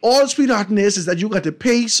 All sweetheart is that you got to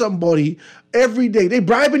pay somebody every day. They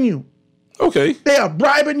bribing you. Okay. They are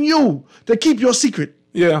bribing you to keep your secret.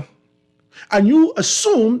 Yeah. And you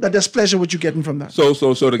assume that there's pleasure what you're getting from that. So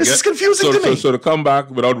to this is confusing to me. So to come back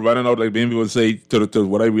without running out, like maybe would say to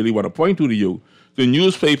what I really want to point to you, the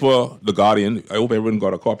newspaper, The Guardian. I hope everyone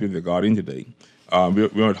got a copy of The Guardian today.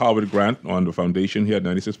 We're at Howard Grant on the foundation here at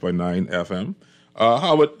 96.9 FM.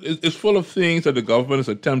 Howard, it's full of things that the government is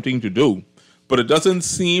attempting to do, but it doesn't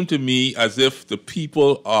seem to me as if the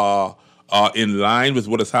people are in line with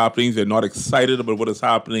what is happening. They're not excited about what is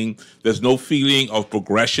happening. There's no feeling of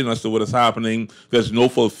progression as to what is happening. There's no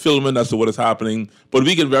fulfillment as to what is happening. But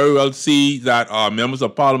we can very well see that our members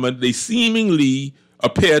of parliament, they seemingly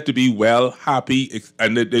appear to be well, happy,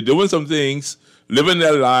 and they're doing some things, living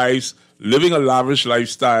their lives, living a lavish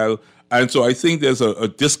lifestyle. And so I think there's a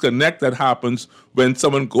disconnect that happens when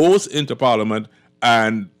someone goes into parliament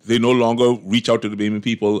and they no longer reach out to the Bahamian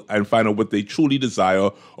people and find out what they truly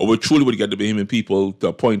desire or what truly would get the Bahamian people to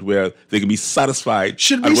a point where they can be satisfied.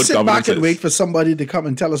 Should we sit back and wait for somebody to come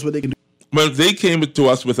and tell us what they can do? Well, they came to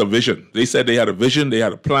us with a vision. They said they had a vision, they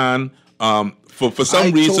had a plan. For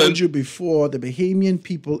some reason... I told you before, the Bahamian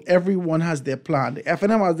people, everyone has their plan. The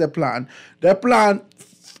FNM has their plan. Their plan,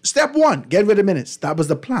 step one, get rid of minutes. That was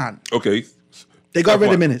the plan. Okay. They got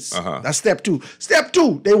rid of minutes. That's step two. Step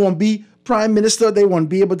two, they won't be prime minister. They won't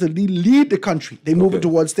be able to lead the country. They move it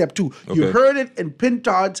towards step two. You heard it in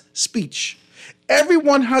Pintard's speech.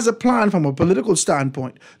 Everyone has a plan from a political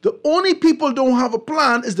standpoint. The only people don't have a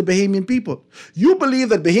plan is the Bahamian people. You believe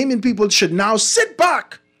that Bahamian people should now sit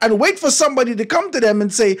back and wait for somebody to come to them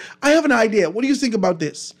and say, I have an idea. What do you think about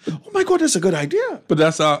this? Oh my God, that's a good idea. But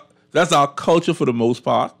that's our culture for the most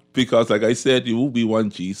part, because like I said, we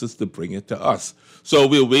want Jesus to bring it to us. So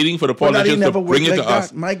we're waiting for the politicians to bring it to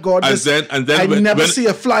us. My God, and then I never see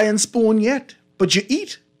a flying spoon yet, but you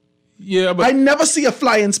eat. Yeah, but I never see a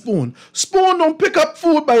flying spoon. Spoon don't pick up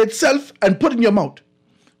food by itself and put in your mouth.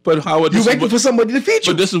 But Howard, you're waiting for somebody to feed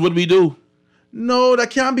you. But this is what we do. No, that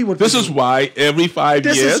can't be what this is why every 5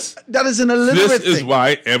 years. That is an illiterate This thing. is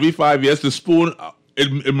why every 5 years the spoon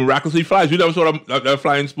it miraculously flies. You never saw that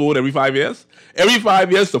flying spoon every 5 years? Every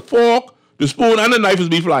 5 years, the fork, the spoon, and the knife is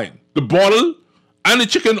be flying. The bottle and the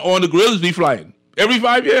chicken on the grill is be flying. Every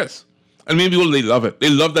 5 years. And many people, they love it. They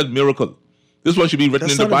love that miracle. This one should be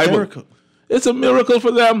written in the Bible. Miracle. It's a miracle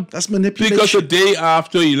for them. That's manipulation. Because the day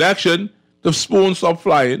after election, the spoon stopped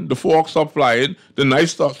flying, the fork stopped flying, the knife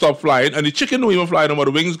stopped flying, and the chicken don't even fly no more.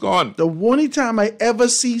 The wings gone. The only time I ever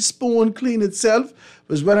see spoon clean itself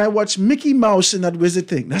was when I watched Mickey Mouse in that wizard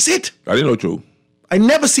thing. That's it. I didn't know true. I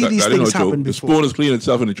never see these things happen before. The spoon is cleaning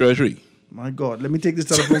itself in the treasury. My God, let me take this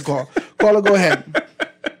telephone call. Caller, go ahead.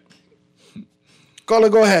 Caller,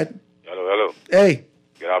 go ahead. Hello. Hey.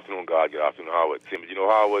 Good afternoon, God. Good afternoon, Howard. Tim, you know,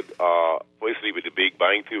 Howard, firstly with the Big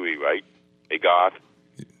Bang Theory, right? Hey, God,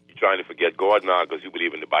 you're trying to forget God now because you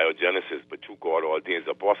believe in the biogenesis, but through God all things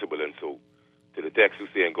are possible. And so to the text who's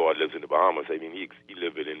saying God lives in the Bahamas, I mean, he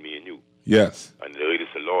lives within me and you. Yes. And the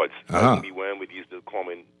latest the Lord's. I can be wearing with these little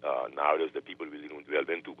common narratives that people really don't delve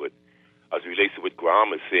into, but as it relates to what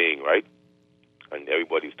Graham is saying, right? And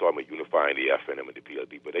everybody's talking about unifying the FNM and the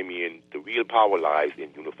PLP, but I mean, the real power lies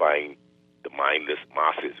in unifying the mindless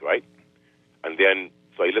masses, right? And then,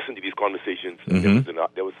 so I listened to these conversations, and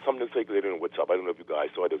there was something circulating on WhatsApp. I don't know if you guys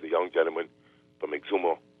saw it. There was a young gentleman from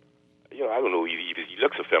Exuma. You know, I don't know, he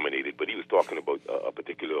looks effeminated, but he was talking about a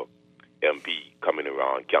particular MP coming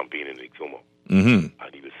around campaigning in Exuma. Mm-hmm.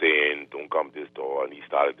 And he was saying, don't come to this door, and he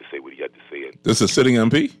started to say what he had to say. And this is a sitting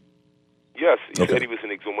MP? yes, he said he was in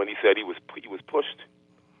Exuma, and he said he was pushed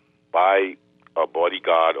by a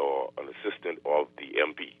bodyguard or an assistant of the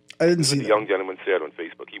MP. I didn't see the young gentleman said on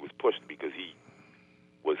Facebook he was pushed because he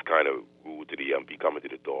was kind of rude to the MP coming to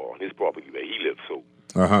the door on his property where he lives. So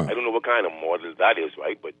I don't know what kind of model that is,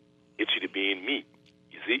 right? But it should have been me,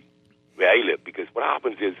 you see, where I live. Because what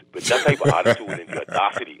happens is, with that type of attitude and the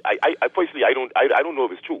audacity, I personally, I don't know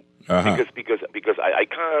if it's true. Because I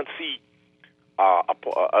can't see.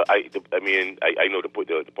 I mean, I know the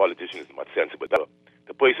politician is much sensible, but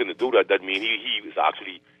the person to do that means he is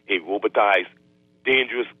actually a robotized,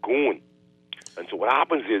 dangerous goon. And so what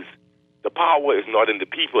happens is the power is not in the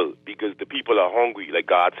people because the people are hungry. Like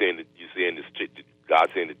God saying that you're saying this,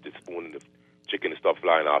 God saying that the spoon and the chicken and stuff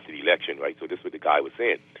flying after the election, right? So this is what the guy was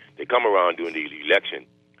saying. They come around during the election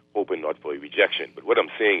hoping not for a rejection. But what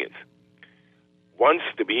I'm saying is, once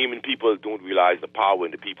the Bahamian people don't realize the power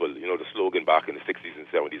in the people, you know, the slogan back in the 60s and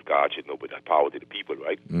 70s, God should know, but that power to the people,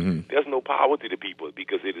 right? Mm-hmm. There's no power to the people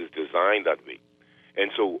because it is designed that way.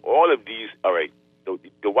 And so all of these, all right,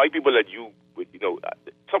 the white people that you know,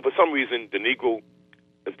 for some reason, the Negro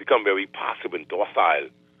has become very passive and docile.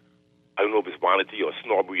 I don't know if it's vanity or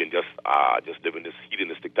snobbery and just living this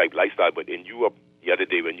hedonistic type lifestyle. But in Europe, the other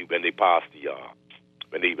day when they passed the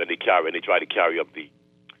when they try to carry up the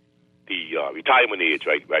retirement age,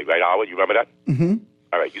 right, Howard? You remember that? Mm-hmm.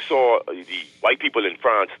 All right. You saw the white people in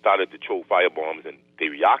France started to throw firebombs and they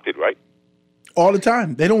reacted, right? All the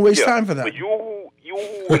time. They don't waste time for that. But you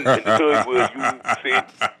in the third world, you said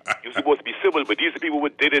you're supposed to be civil, but these are people who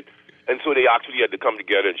did it, and so they actually had to come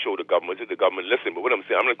together and show the government, listen. But what I'm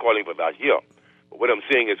saying, I'm not calling for that here. But what I'm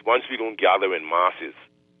saying is, once we don't gather in masses,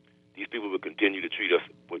 these people will continue to treat us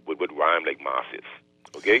with rhyme like masses,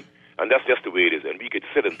 okay? And that's just the way it is. And we could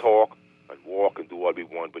sit and talk and walk and do what we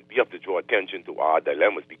want, but we have to draw attention to our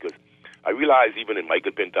dilemmas because I realize even in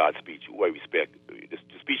Michael Pintard's speech, who I respect, the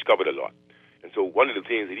speech covered a lot. And so one of the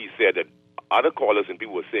things that he said that other callers and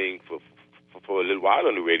people were saying for a little while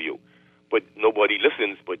on the radio, but nobody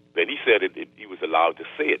listens. But when he said it, he was allowed to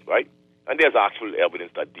say it, right? And there's actual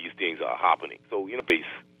evidence that these things are happening. So, you know,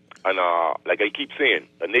 and like I keep saying,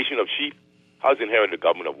 a nation of sheep has inherited a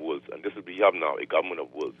government of wolves, and this is we have now, a government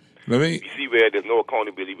of wolves. You see where there's no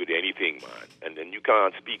accountability with anything, man, and then you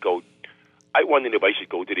can't speak out. I wonder if I should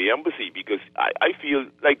go to the embassy because I feel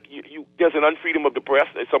like there's an unfreedom of the press.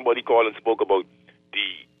 Somebody called and spoke about the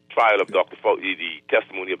trial of Dr. Fauci, the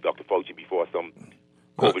testimony of Dr. Fauci before some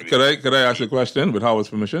COVID. Could I ask you a question with Howard's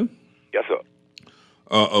permission? Yes, sir.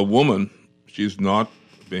 A woman, she's not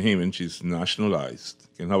Bahamian, she's nationalized,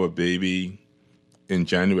 can have a baby in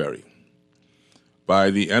January.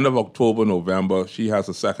 By the end of October, November, she has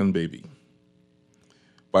a second baby.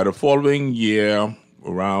 By the following year,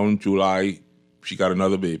 around July, she got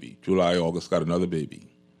another baby. July, August, got another baby.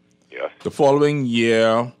 Yes. The following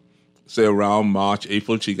year, say around March,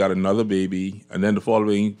 April, she got another baby. And then the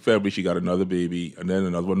following February, she got another baby. And then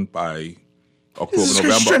another one by October,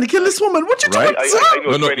 November. He's trying to kill this woman. What you doing, sir?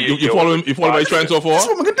 No, you follow my trend so far? This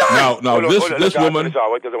woman can die. Now,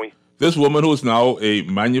 this woman who is now a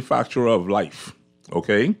manufacturer of life,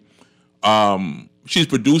 okay? She's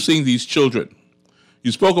producing these children.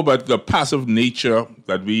 You spoke about the passive nature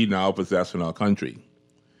that we now possess in our country.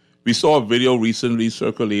 We saw a video recently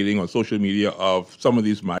circulating on social media of some of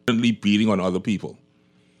these violently beating on other people.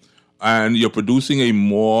 And you're producing a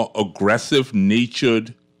more aggressive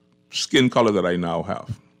natured skin color that I now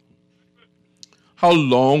have. How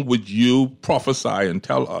long would you prophesy and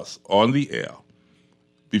tell us on the air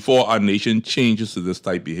before our nation changes to this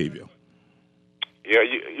type behavior? Yeah, I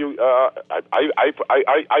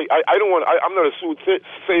don't want. I'm not a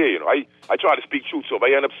soothsayer. You know, I try to speak truth. So if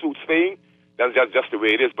I end up soothsaying, that's just the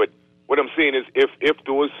way it is. But what I'm saying is, if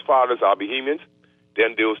those fathers are Bahamians,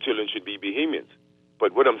 then those children should be Bahamians.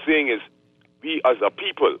 But what I'm saying is, we as a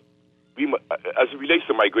people, as it relates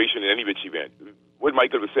to migration in any which event, what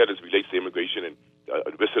Michael said as relates to immigration and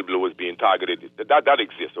whistleblowers being targeted, that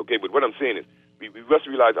exists. Okay, but what I'm saying is, we must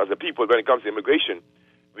realize as a people, when it comes to immigration,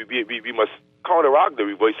 we must counteract the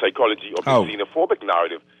reverse psychology of the xenophobic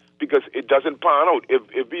narrative because it doesn't pan out.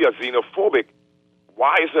 If we are xenophobic,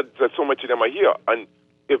 why is it that so much of them are here? And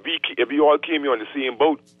if we all came here on the same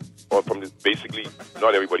boat, or basically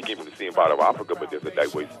not everybody came from the same part of Africa, but there's a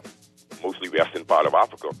diverse, mostly western part of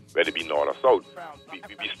Africa, whether it be north or south. If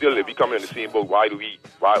we come in the same boat, why is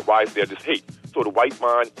there this hate? So the white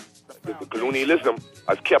man, the colonialism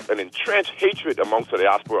has kept an entrenched hatred amongst the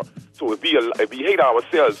diaspora. So if we hate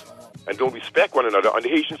ourselves, and don't respect one another, and the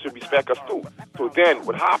Haitians should respect us too. So then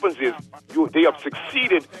what happens is they have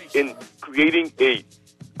succeeded in creating a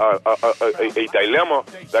dilemma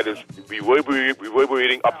that is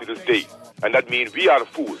reverberating up to this day. And that means we are the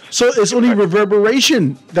fools. So it's only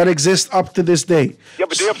reverberation that exists up to this day. Yeah,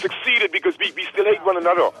 but they have succeeded because we still hate one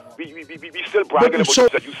another. We still bragging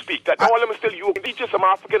about that you speak. That all of them are still you. Teach us some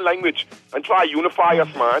African language and try to unify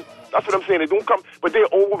us, man. That's what I'm saying. They don't come, but they're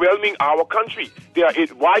overwhelming our country.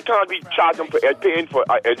 Why can't we charge them for paying for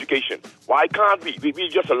education? Why can't we? We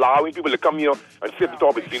just allowing people to come here and sit and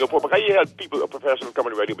talk with xenophobic. I hear people, professionals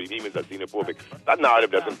coming already, but demons are xenophobic. That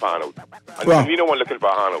narrative doesn't pan out. And we don't want looking for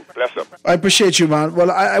a hand out. Bless them. I appreciate you, man. Well,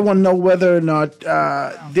 I want to know whether or not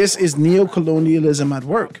this is neocolonialism at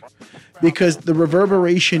work, because the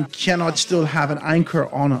reverberation cannot still have an anchor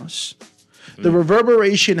on us. The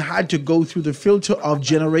reverberation had to go through the filter of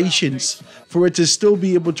generations for it to still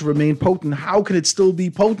be able to remain potent. How can it still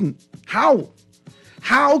be potent? How?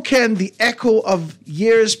 How can the echo of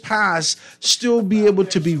years past still be able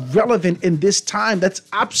to be relevant in this time? That's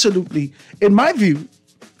absolutely, in my view,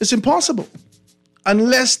 it's impossible.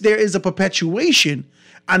 Unless there is a perpetuation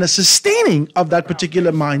and a sustaining of that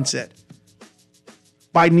particular mindset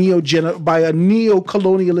by a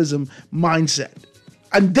neocolonialism mindset.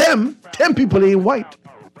 And them people ain't white.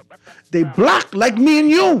 They black like me and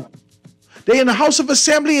you. They in the House of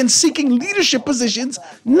Assembly and seeking leadership positions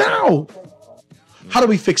now. How do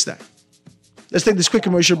we fix that? Let's take this quick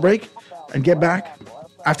commercial break and get back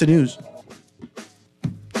after news.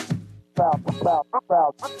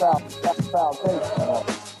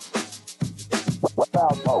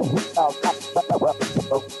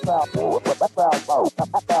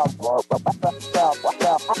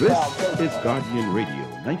 This is Guardian Radio,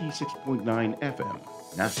 96.9 FM,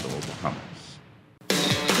 Nassau, Bahamas.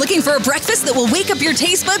 Looking for a breakfast that will wake up your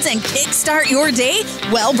taste buds and kickstart your day?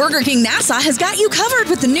 Well, Burger King Nassau has got you covered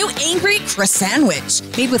with the new Angry Croissantwich.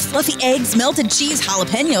 Made with fluffy eggs, melted cheese,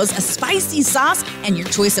 jalapenos, a spicy sauce, and your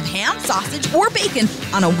choice of ham, sausage, or bacon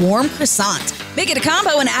on a warm croissant. Make it a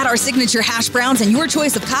combo and add our signature hash browns and your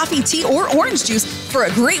choice of coffee, tea, or orange juice for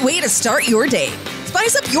a great way to start your day.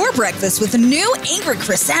 Spice up your breakfast with the new Angry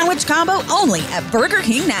Croissantwich combo only at Burger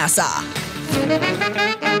King Nassau.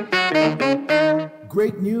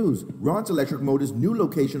 Great news! Ron's Electric Motors' new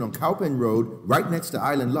location on Cowpen Road, right next to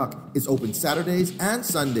Island Luck, is open Saturdays and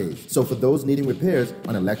Sundays. So for those needing repairs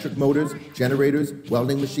on electric motors, generators,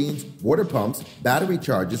 welding machines, water pumps, battery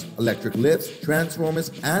chargers, electric lifts,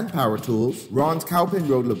 transformers, and power tools, Ron's Cowpen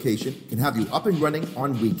Road location can have you up and running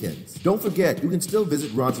on weekends. Don't forget, you can still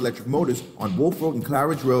visit Ron's Electric Motors on Wolf Road and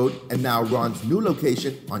Claridge Road, and now Ron's new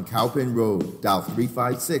location on Cowpen Road. Dial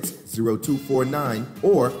 356-0249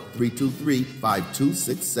 or 323-5267.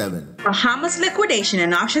 Bahamas Liquidation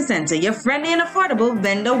and Auction Center, your friendly and affordable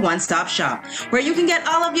vendor one-stop shop, where you can get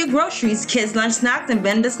all of your groceries, kids' lunch snacks, and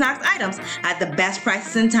vendor snacks items at the best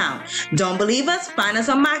prices in town. Don't believe us? Find us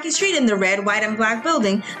on Market Street in the red, white, and black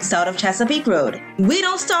building south of Chesapeake Road. We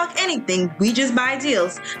don't stock anything, we just buy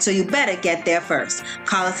deals, so you better get there first.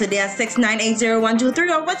 Call us today at 698-0123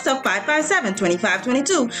 or WhatsApp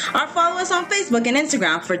 557-2522, or follow us on Facebook and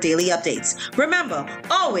Instagram for daily updates. Remember,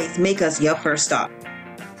 always make us your first stop.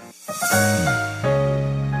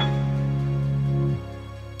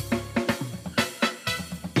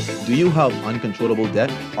 Do you have uncontrollable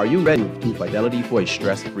debt? Are you ready to Fidelity for a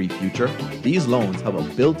stress-free future? These loans have a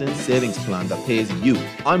built-in savings plan that pays you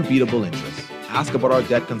unbeatable interest. Ask about our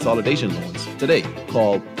debt consolidation loans today.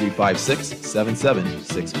 Call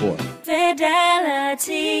 356-7764.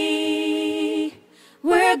 Fidelity,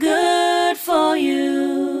 we're good for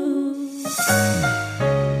you.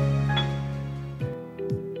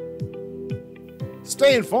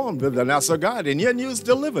 Stay informed with the Nassau Guardian, your news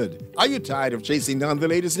delivered. Are you tired of chasing down the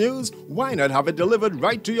latest news? Why not have it delivered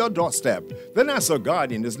right to your doorstep? The Nassau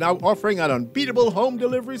Guardian is now offering an unbeatable home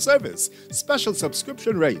delivery service. Special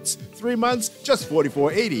subscription rates. 3 months, just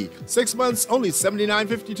 $44.80. 6 months, only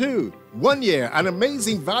 $79.52. 1 year, an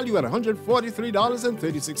amazing value at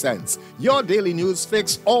 $143.36. Your daily news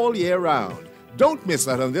fix all year round. Don't miss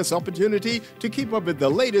out on this opportunity to keep up with the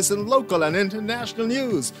latest in local and international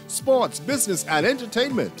news, sports, business, and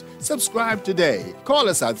entertainment. Subscribe today. Call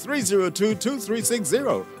us at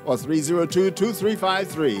 302-2360 or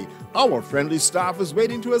 302-2353. Our friendly staff is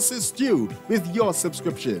waiting to assist you with your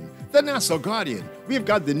subscription. The Nassau Guardian, we've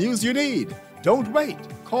got the news you need. Don't wait.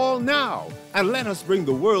 Call now and let us bring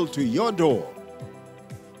the world to your door.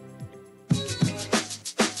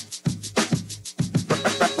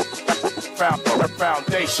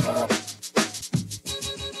 Foundation.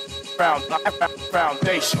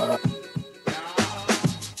 Foundation.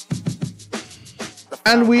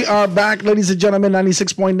 And we are back, ladies and gentlemen,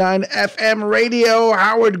 96.9 FM radio.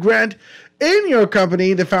 Howard Grant in your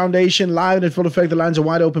company, the foundation, live and in full effect. The lines are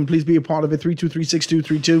wide open. Please be a part of it.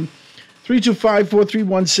 323-6232,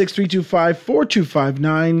 325-4316,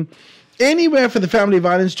 325-4259. Anywhere for the family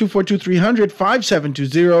violence,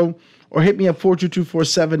 242-300-5720, or hit me up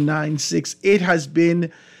 422-4796. It has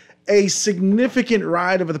been a significant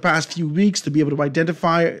ride over the past few weeks to be able to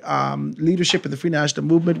identify leadership in the Free National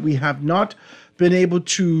Movement. We have not been able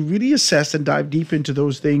to really assess and dive deep into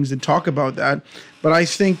those things and talk about that. But I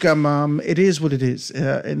think it is what it is.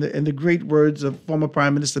 In the great words of former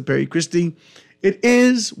Prime Minister Perry Christie, it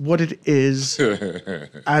is what it is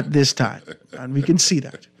at this time. And we can see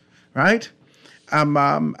that, right?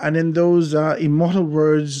 And in those immortal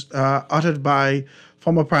words uttered by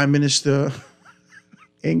former Prime Minister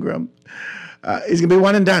Ingram, it's going to be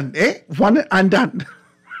one and done. One and done.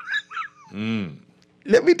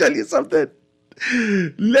 Let me tell you something.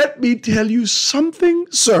 Let me tell you something,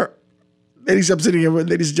 sir. Ladies and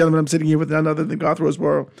gentlemen, I'm sitting here with none other than Garth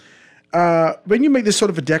Roseborough. When you make this sort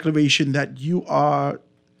of a declaration that you are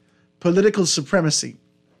political supremacy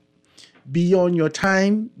beyond your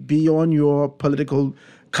time, beyond your political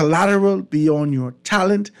collateral, beyond your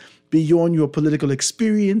talent, beyond your political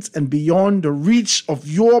experience, and beyond the reach of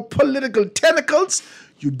your political tentacles,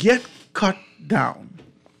 you get cut down.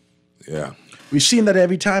 Yeah. We've seen that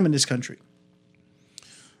every time in this country.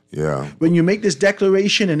 Yeah. When you make this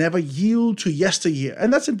declaration and never yield to yesteryear,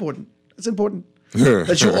 and that's important. That's important.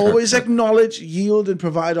 That you always acknowledge, yield, and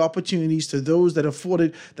provide opportunities to those that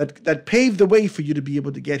afforded, that paved the way for you to be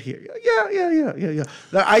able to get here. Yeah.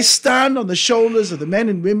 Now, I stand on the shoulders of the men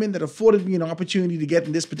and women that afforded me an opportunity to get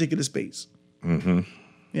in this particular space. Mm-hmm.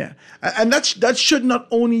 Yeah. And that should not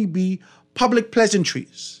only be public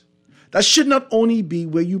pleasantries. That should not only be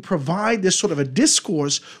where you provide this sort of a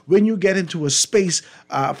discourse when you get into a space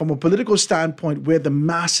from a political standpoint where the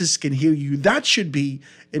masses can hear you. That should be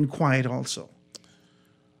in quiet also.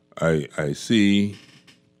 I see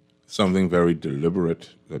something very deliberate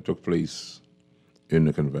that took place in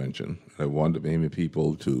the convention. I want maybe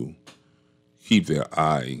people to keep their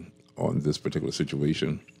eye on this particular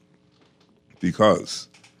situation because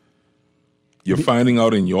you're finding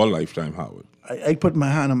out in your lifetime, Howard. I put my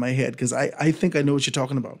hand on my head because I think I know what you're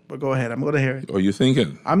talking about. But go ahead. I'm going to hear it. Are you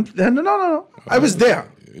thinking? No. I was there.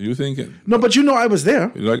 You thinking? No, but you know I was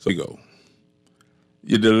there. Like to go.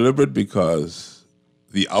 You're deliberate because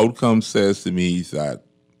the outcome says to me that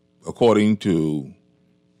according to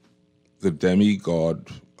the demigod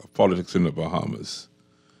of politics in the Bahamas,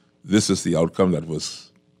 this is the outcome that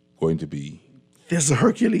was going to be. There's a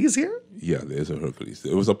Hercules here? Yeah, there's a Hercules.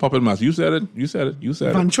 It was a puppet master. You said it.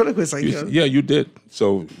 Ventriloquist, yeah, you did.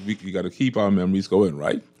 So we got to keep our memories going,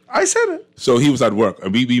 right? I said it. So he was at work.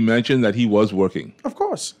 And we mentioned that he was working. Of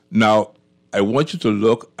course. Now, I want you to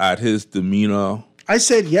look at his demeanor. I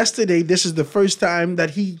said yesterday this is the first time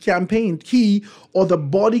that he campaigned. He or the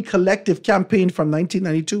Body Collective campaigned from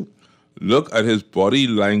 1992. Look at his body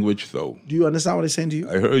language, though. Do you understand what I'm saying to you?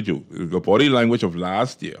 I heard you. The body language of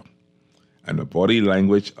last year and the body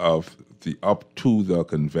language of the up to the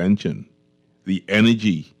convention, the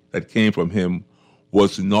energy that came from him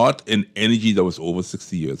was not an energy that was over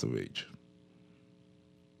 60 years of age.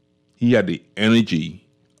 He had the energy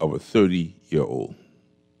of a 30-year-old.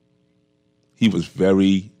 He was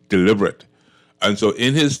very deliberate. And so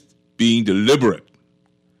in his being deliberate,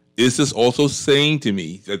 is this also saying to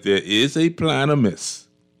me that there is a plan amiss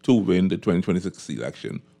to win the 2026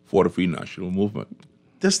 election for the Free National Movement?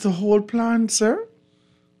 That's the whole plan, sir.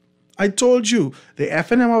 I told you, the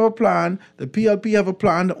FNM have a plan, the PLP have a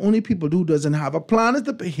plan. The only people who doesn't have a plan is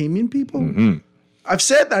the Bahamian people. Mm-hmm. I've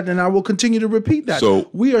said that, and I will continue to repeat that. So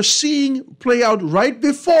we are seeing play out right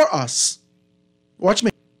before us. Watch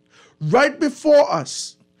me. Right before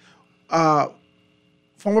us.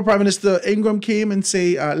 Former Prime Minister Ingram came and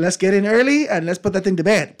say, let's get in early and let's put that thing to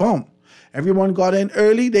bed. Boom. Everyone got in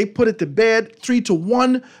early. They put it to bed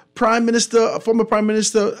 3-1. Former Prime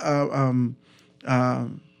Minister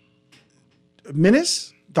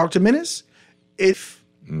Minnis, Dr. Minnis,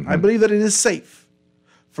 I believe that it is safe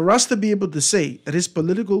for us to be able to say that his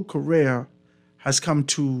political career has come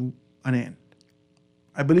to an end.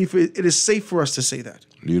 I believe it is safe for us to say that.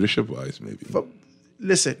 Leadership-wise, maybe. But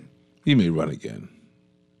listen. He may run again,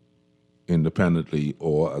 independently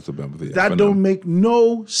or as a member of the That FNM. don't make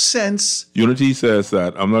no sense. Unity says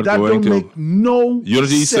that I'm not That going don't to. make no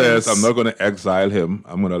Unity sense. says I'm not going to exile him.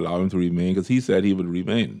 I'm going to allow him to remain because he said he would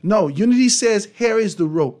remain. No, Unity says, here is the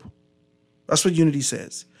rope. That's what Unity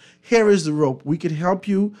says. Here is the rope. We can help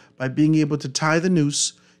you by being able to tie the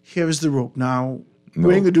noose. Here is the rope. Now,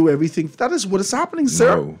 We're going to do everything. That is what is happening,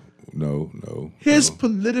 sir. No. His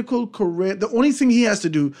political career, the only thing he has to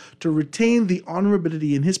do to retain the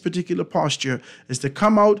honorability in his particular posture is to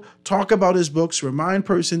come out, talk about his books, remind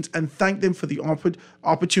persons, and thank them for the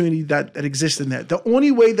opportunity that exists in there. The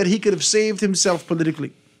only way that he could have saved himself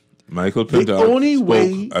politically. Michael Pintard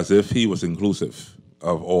spoke as if he was inclusive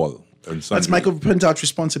of all. That's Michael Pintard's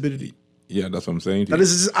responsibility. Yeah, that's what I'm saying to you. That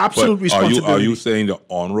is his absolute responsibility. Are you saying the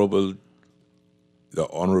honorable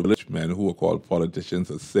men who are called politicians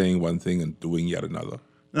are saying one thing and doing yet another?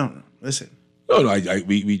 No, listen. No,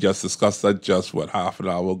 we just discussed that half an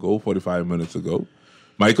hour ago, 45 minutes ago.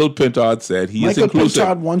 Michael Pintard said is inclusive.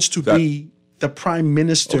 Michael Pintard wants to be the prime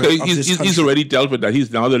minister of this country. He's already dealt with that.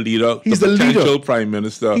 He's now the leader, He's the the potential leader. prime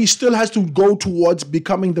minister. He still has to go towards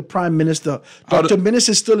becoming the prime minister. Dr. Minnis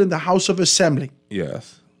is still in the House of Assembly.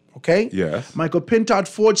 Yes. Okay? Yes. Michael Pintard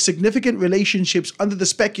forged significant relationships under the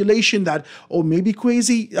speculation that, maybe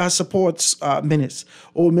Kwesi supports Minnis,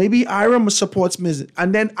 or maybe Iram supports Minnis.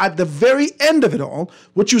 And then at the very end of it all,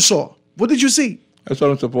 what did you see? That's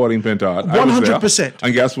what I'm supporting Pintard. 100%.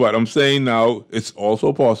 And guess what? I'm saying now it's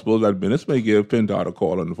also possible that Minnis may give Pintard a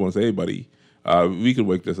call on the phone and say, hey, buddy, we can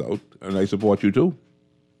work this out, and I support you too.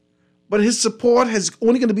 But his support is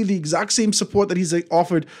only going to be the exact same support that he's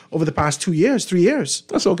offered over the past 2 years, 3 years.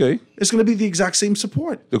 That's okay. It's going to be the exact same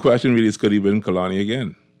support. The question really is, could he win Kalani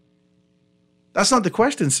again? That's not the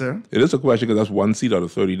question, sir. It is a question because that's 1 seat out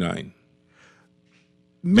of 39.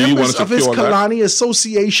 Members of his Kalani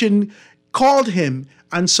Association called him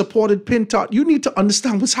and supported Pintard. You need to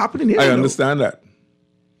understand what's happening here. I understand that.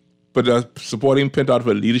 But supporting Pintard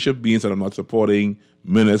for leadership means that I'm not supporting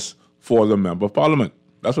Minnis for the member of parliament.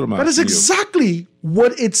 That's what I'm asking. That is exactly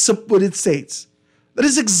what it states. That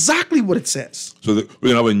is exactly what it says. So we're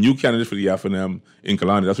going to have a new candidate for the FNM in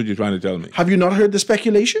Kalani. That's what you're trying to tell me. Have you not heard the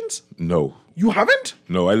speculations? No. You haven't?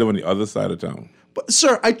 No, I live on the other side of town. But,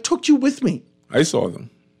 sir, I took you with me. I saw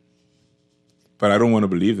them. But I don't want to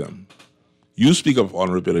believe them. You speak of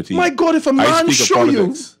honorability. My God, if a man show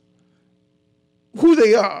you who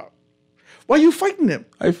they are, why are you fighting them?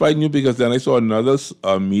 I fighting you because then I saw another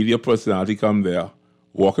media personality come there,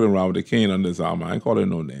 walking around with a cane under his arm. I ain't calling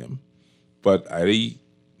no name. But he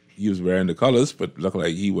was wearing the colors, but looked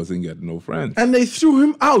like he wasn't getting no friends. And they threw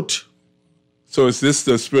him out. So is this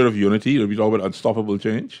the spirit of unity? Are we talking about unstoppable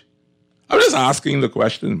change? I'm just asking the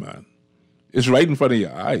question, man. It's right in front of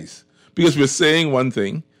your eyes. Because we're saying one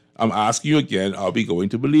thing, I'm asking you again, are we going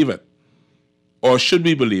to believe it? Or should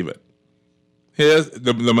we believe it? Here's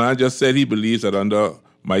the man just said he believes that under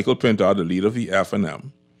Michael Pintard, the leader of the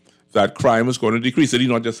FNM, that crime is going to decrease. Did he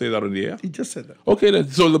not just say that on the air? He just said that. Okay, then.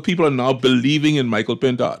 So the people are now believing in Michael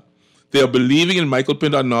Pintard. They are believing in Michael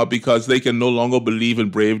Pintard now because they can no longer believe in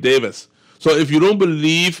Brave Davis. So if you don't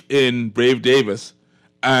believe in Brave Davis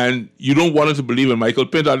and you don't want us to believe in Michael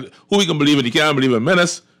Pintard, who we can believe in? You can't believe in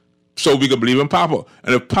Minnis, so we can believe in Papa.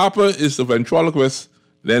 And if Papa is the ventriloquist,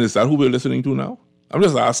 then is that who we're listening to now? I'm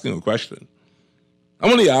just asking a question.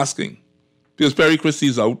 I'm only asking because Perry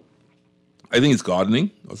Christie's out. I think it's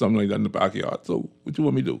gardening or something like that in the backyard. So what you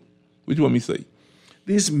want me to do? What you want me to say?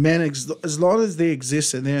 These men, as long as they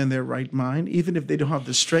exist and they're in their right mind, even if they don't have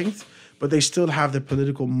the strength, but they still have the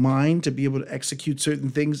political mind to be able to execute certain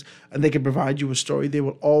things and they can provide you a story, they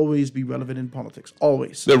will always be relevant in politics.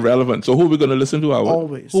 Always. They're relevant. So who are we going to listen to, Howard?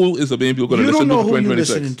 Always. Who is the main people going to listen to for 2026?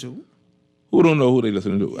 You don't know who you're listening to. Who don't know who they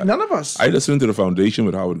listening to? None of us. I listen to the Foundation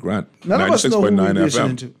with Howard Grant. None of us know who we're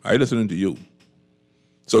listening FM. to. I listening to you.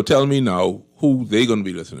 So tell me now who they going to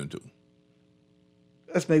be listening to.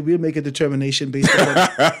 We'll make a determination based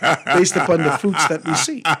upon the fruits that we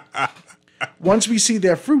see. Once we see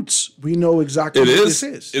their fruits, we know exactly what this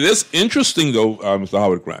is. It is interesting, though, Mr.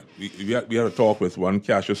 Howard Grant. We had a talk with one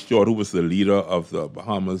Cassius Stewart, who was the leader of the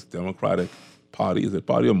Bahamas Democratic Party. Is it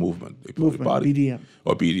party or movement? Movement, party. BDM.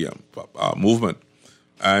 Or BDM, movement.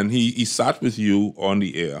 And he sat with you on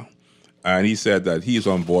the air, and he said that he is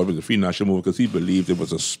on board with the Free National Movement because he believed it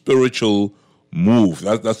was a spiritual move.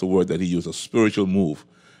 That's the word that he used, a spiritual move.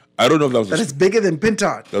 I don't know if that was... That is bigger than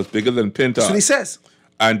Pintard. That was bigger than Pintard. That's what he says.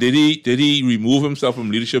 And did he remove himself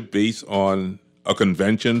from leadership based on a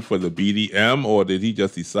convention for the BDM, or did he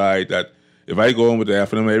just decide that if I go in with the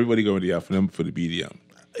FNM, everybody go with the FNM for the BDM?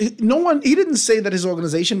 He didn't say that his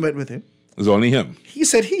organization went with him. It was only him. He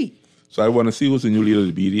said he. So I want to see who's the new leader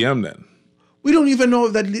of the BDM then. We don't even know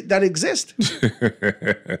if that exists.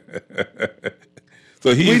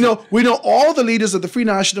 So we know all the leaders of the Free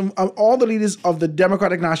National, all the leaders of the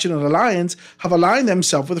Democratic National Alliance have aligned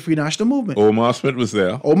themselves with the Free National Movement. Omar Smith was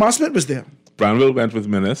there. Branville went with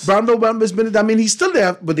Minnis. Branville went with Minnis. I mean, he's still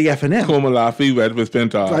there with the FNM. Komalafi went with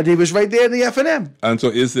Pintard. But he was right there in the FNM. And so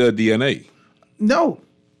is there DNA? No.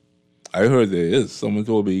 I heard there is. Someone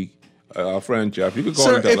told me, our friend Jeff, you could call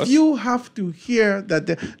Sir, and tell us. if you have to hear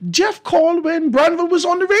that Jeff called when Branville was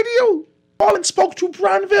on the radio. Called and spoke to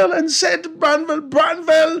Branville and said,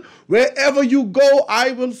 Branville, wherever you go,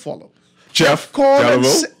 I will follow. Jeff called and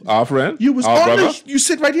our friend, you was our on brother. you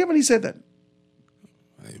sit right here when he said that.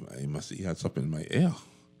 I must have had something in my ear.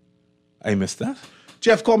 I missed that.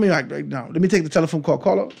 Jeff, call me back right now. Let me take the telephone call.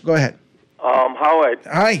 Caller, go ahead. Howard.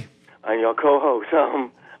 Hi. I'm your co-host. So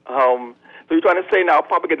you're trying to say now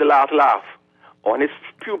Papa get the last laugh on his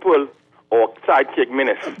pupil or sidekick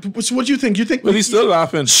Minnis? So what do you think? You think? Well, he's still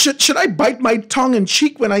laughing. Should I bite my tongue and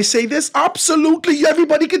cheek when I say this? Absolutely.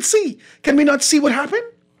 Everybody can see. Can we not see what happened?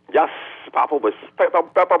 Yes, Papa was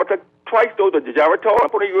Papa took twice though the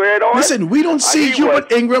Geritol putting your head on. Listen, we don't see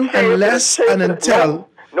Hubert Ingram unless and until.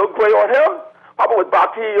 No gray on him. Papa was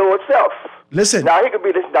back to yourself. Listen. Now he could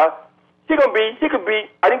be this. Now he could be.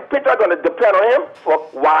 I think Peter going to depend on him for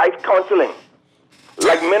wise counseling,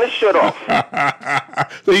 like Minnis should have.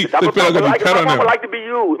 So Peter going to depend on him. Papa like to be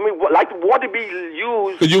used. I mean, want to be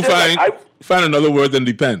used. Could you find another word than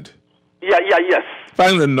depend? Yes.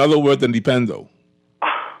 Find another word than depend, though.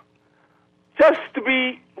 Just to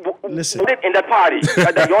be Listen. in that party.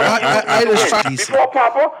 Before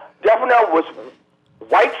Papa, definitely was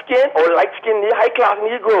white skin or light skin, high class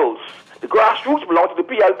Negroes. The grassroots belonged to the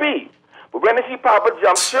PLP. But when they see Papa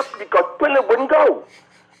jump ship because Pillar wouldn't go.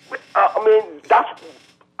 I mean, that's,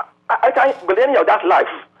 I can't, but anyhow, that's life.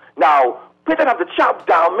 Now, Peter have to chop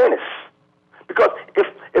down Minnis. Because if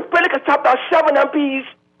Pillar could chop down 7 MPs,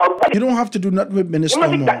 you don't have to do nothing with Minnis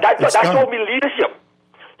no more. That told me leadership.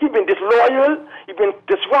 He's been disloyal. He's been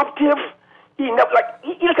disruptive. He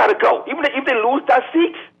just got to go. Even if they lose that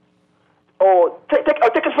seat, or take it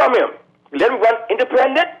from him. Let him run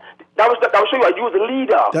independent. That will show you I use a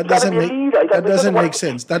leader. That doesn't make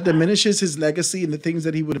sense. That diminishes his legacy and the things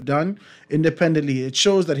that he would have done independently. It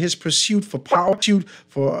shows that his pursuit for power,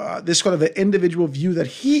 for this kind of an individual view that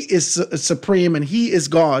he is supreme and he is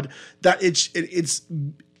God, that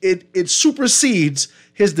it supersedes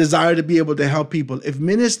his desire to be able to help people. If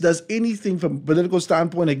Minnis does anything from a political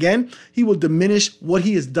standpoint, again, he will diminish what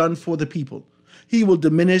he has done for the people. He will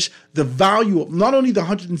diminish the value of not only the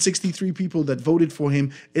 163 people that voted for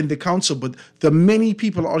him in the council, but the many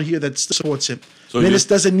people out here that supports him. So Minnis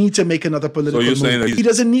doesn't need to make another political move. He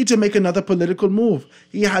doesn't need to make another political move.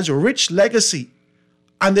 He has a rich legacy.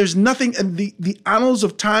 And there's nothing, and the annals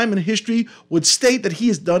of time and history would state that he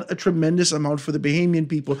has done a tremendous amount for the Bahamian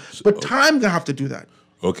people. But time gonna have to do that.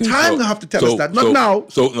 Okay, time gonna have to tell us that. Not now.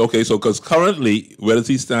 So because currently, where does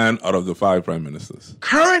he stand out of the 5 prime ministers?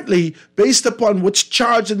 Currently, based upon what's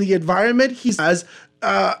charged in the environment, he's as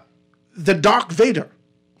the Darth Vader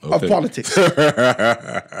of politics.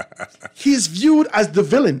 He's viewed as the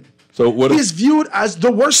villain. He's viewed as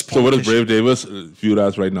the worst politician. So what is Brave Davis viewed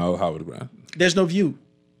as right now, Howard Grant? There's no view.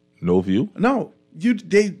 No view? No.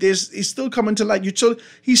 He's still coming to light.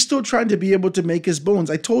 He's still trying to be able to make his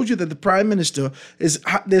bones. I told you that the prime minister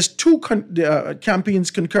there's 2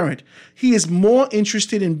 campaigns concurrent. He is more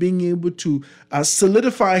interested in being able to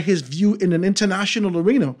solidify his view in an international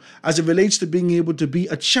arena as it relates to being able to be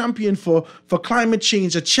a champion for climate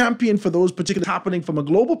change, a champion for those particular happening from a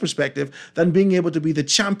global perspective, than being able to be the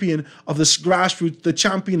champion of the grassroots, the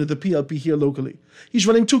champion of the PLP here locally. He's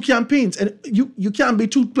running 2 campaigns, and you can't be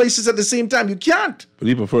 2 places at the same time. You can't. But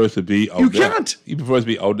he prefers to be out there. You can't. He prefers to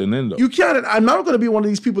be out and in, though. You can't. And I'm not going to be one of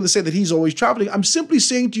these people that say that he's always traveling. I'm simply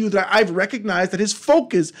saying to you that I've recognized that his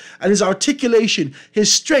focus and his articulation,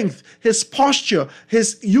 his strength, his posture,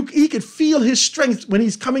 he could feel his strength when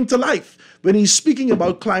he's coming to life, when he's speaking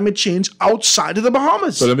about climate change outside of the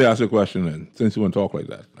Bahamas. So let me ask you a question then. Since you want to talk like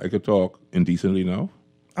that, I could talk indecently now.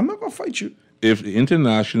 I'm not going to fight you. If the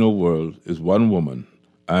international world is one woman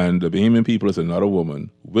and the Bahamian people is another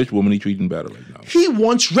woman, which woman he treating better right now? He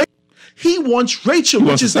wants Rachel,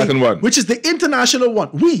 which is the international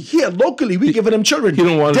one. We here locally, we giving him children day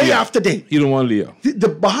Leah. After day. He don't want Leah. The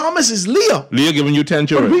Bahamas is Leah. Leah giving you 10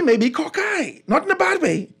 children. But we may be cockeyed, not in a bad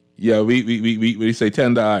way. Yeah, we say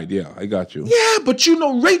tender-eyed. Yeah, I got you. Yeah, but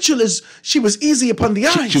Rachel she was easy upon the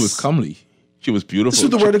eyes. She was comely. She was beautiful. This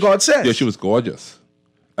is what the word of God says. Yeah, she was gorgeous.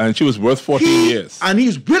 And she was worth 14 years. And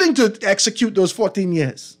he's willing to execute those 14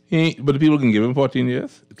 years. But the people can give him 14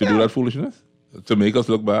 years to do that foolishness? To make us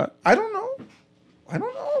look bad? I don't know.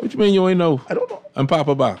 What you mean you ain't know? I don't know. And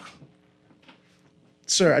Papa back.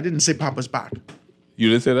 Sir, I didn't say Papa's back. You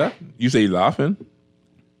didn't say that? You say he laughing.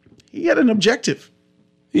 He had an objective.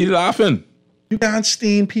 He laughing. You can't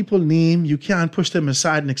stain people's name. You can't push them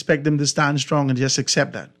aside and expect them to stand strong and just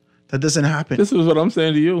accept that. That doesn't happen. This is what I'm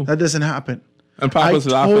saying to you. That doesn't happen. And Papa's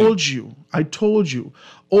laughing. I told you,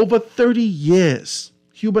 over 30 years,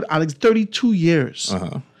 Hubert Alex, 32 years.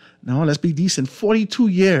 No, let's be decent, 42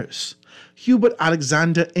 years. Hubert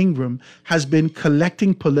Alexander Ingram has been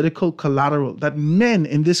collecting political collateral that men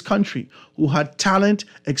in this country who had talent,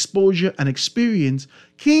 exposure, and experience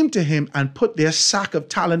came to him and put their sack of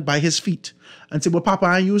talent by his feet and said, well, Papa,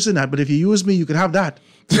 I ain't using that, but if you use me, you can have that.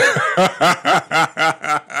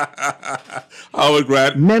 Howard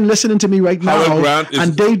Grant. Men listening to me right now,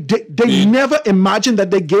 and they never imagined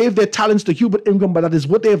that they gave their talents to Hubert Ingram, but that is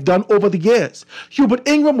what they have done over the years. Hubert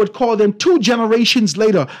Ingram would call them 2 generations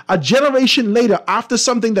later, a generation later, after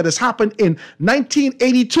something that has happened in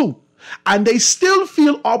 1982, and they still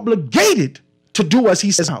feel obligated to do as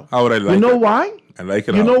he says. Howard, I like You know it. why? I like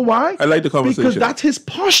it. You know Howard. why? I like the conversation. Because that's his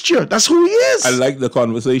posture. That's who he is. I like the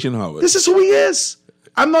conversation, Howard. This is who he is.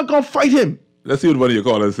 I'm not going to fight him. Let's see what one of your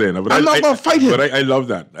callers saying. But I'm not going to fight him. But I love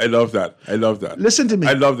that. I love that. I love that. Listen to me.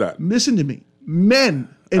 I love that. Listen to me.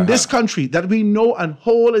 Men in this country that we know and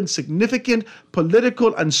hold in significant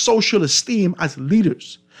political and social esteem as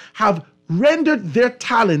leaders have rendered their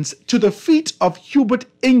talents to the feet of Hubert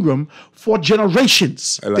Ingram for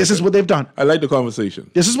generations. This is what they've done. I like the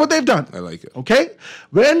conversation. This is what they've done. I like it. Okay?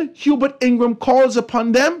 When Hubert Ingram calls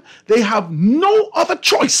upon them, they have no other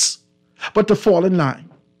choice but to fall in line.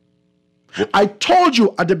 I told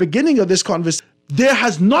you at the beginning of this conversation, there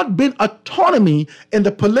has not been autonomy in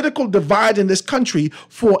the political divide in this country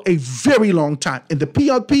for a very long time, in the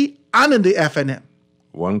PLP and in the FNM.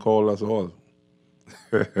 One call, that's all.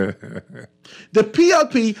 The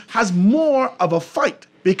PLP has more of a fight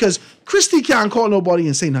because Christie can't call nobody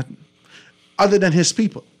and say nothing other than his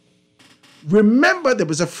people. Remember, there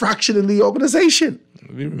was a fraction in the organization.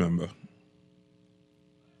 We remember.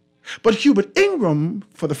 But Hubert Ingram,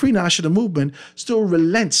 for the Free National Movement, still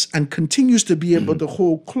relents and continues to be able to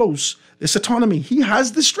hold close this autonomy. He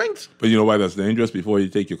has the strength. But you know why that's dangerous before you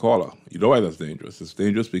take your caller? You know why that's dangerous? It's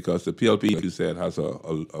dangerous because the PLP, like you said, has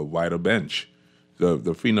a wider bench.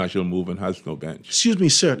 The Free National Movement has no bench. Excuse me,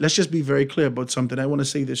 sir. Let's just be very clear about something. I want to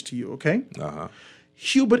say this to you, okay?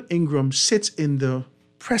 Hubert Ingram sits in the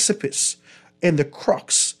precipice, in the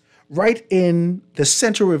crux, right in the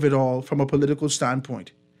center of it all from a political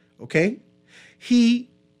standpoint. Okay,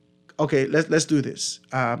 let's do this.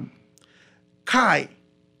 Kai,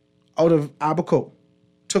 out of Abaco,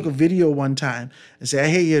 took a video one time and said, "I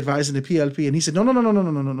hear you advising the PLP," and he said, "No, and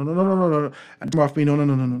off me,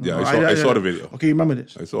 no." Yeah, I saw the video. Okay, remember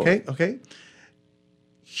this. I saw. Okay.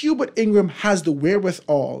 Hubert Ingram has the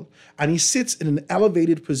wherewithal, and he sits in an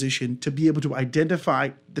elevated position to be able to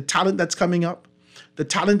identify the talent that's coming up, the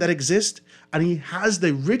talent that exists, and he has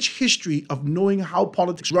the rich history of knowing how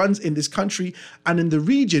politics runs in this country and in the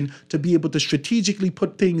region to be able to strategically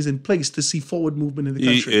put things in place to see forward movement in the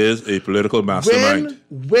country. He is a political mastermind.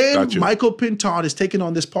 When Michael Pintard is taking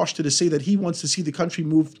on this posture to say that he wants to see the country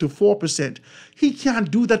move to 4%, he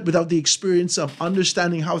can't do that without the experience of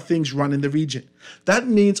understanding how things run in the region. That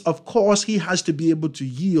means, of course, he has to be able to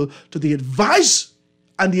yield to the advice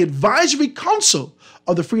and the advisory council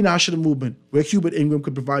of the Free National Movement, where Hubert Ingram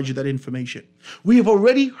could provide you that information. We have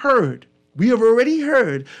already heard,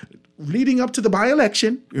 leading up to the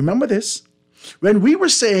by-election, remember this, when we were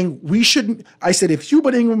saying we shouldn't, I said if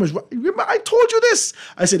Hubert Ingram was, remember I told you this,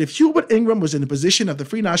 I said if Hubert Ingram was in the position of the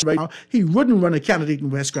Free National right now, he wouldn't run a candidate in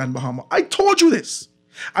West Grand Bahama. I told you this.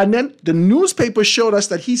 And then the newspaper showed us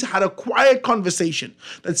that he's had a quiet conversation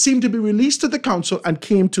that seemed to be released to the council and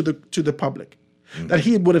came to the public. That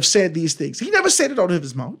he would have said these things. He never said it out of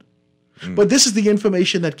his mouth. But this is the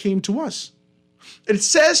information that came to us. It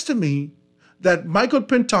says to me that Michael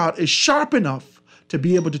Pintard is sharp enough to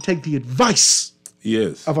be able to take the advice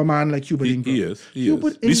of a man like Hubert Ingram. He is.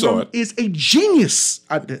 Hubert We saw Ingram it. is a genius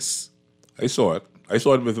at this. I saw it. I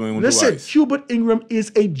saw it with my own Listen, eyes. Hubert Ingram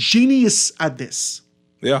is a genius at this.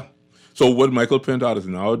 Yeah. So what Michael Pintard has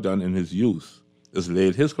now done in his youth is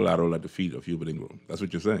laid his collateral at the feet of Hubert Ingram. That's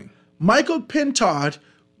what you're saying. Michael Pintard,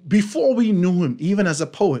 before we knew him, even as a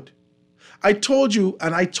poet, I told you,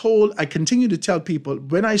 and I continue to tell people,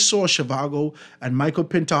 when I saw Zhivago and Michael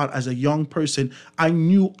Pintard as a young person, I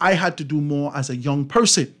knew I had to do more as a young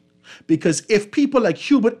person. Because if people like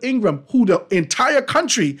Hubert Ingram, who the entire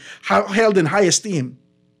country held in high esteem,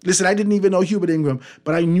 listen, I didn't even know Hubert Ingram,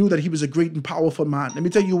 but I knew that he was a great and powerful man. Let me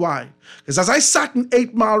tell you why. Because as I sat in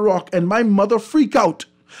 8 Mile Rock and my mother freaked out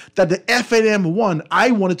that the FNM won, I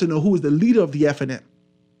wanted to know who was the leader of the FNM.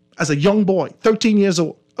 As a young boy, 13 years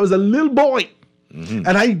old, I was a little boy. And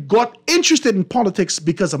I got interested in politics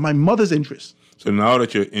because of my mother's interest. So now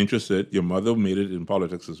that you're interested, your mother made it in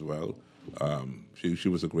politics as well. She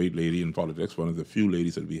was a great lady in politics, one of the few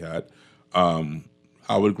ladies that we had.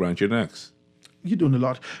 Howard Grant, you're next. You're doing a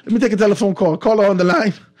lot. Let me take a telephone call. Caller on the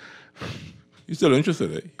line. You're still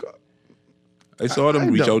interested, eh? I saw them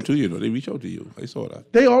reach out to you. They reach out to you. I saw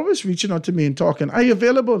that. They always reaching out to me and talking. Are you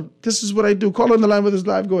available? This is what I do. Call on the line with us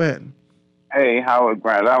live. Go ahead. Hey, Howard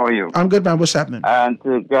Grant, how are you? I'm good, man. What's happening? And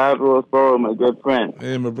to God Roseboro, my good friend.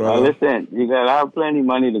 Hey, my brother. Listen, you got to have plenty of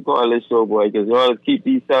money to call this show, boy, because you always keep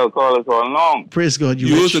these cell callers all along. Praise God.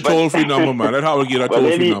 Use the toll-free number, man. That's how we get a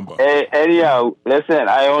toll-free number. Anyhow, listen,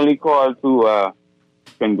 I only called to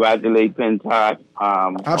congratulate Pintard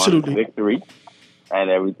on his victory and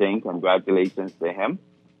everything. Congratulations to him.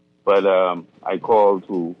 But I called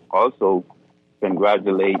to also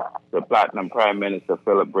congratulate the Platinum Prime Minister,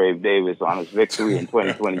 Philip Brave Davis, on his victory in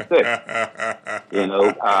 2026. You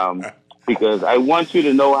know, because I want you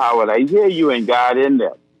to know, Howard, I hear you and God in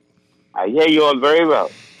there. I hear you all very well.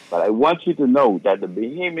 But I want you to know that the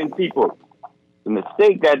Bahamian people, the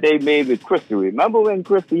mistake that they made with Christie, remember when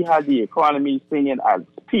Christie had the economy singing at its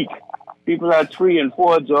peak? People had 3 and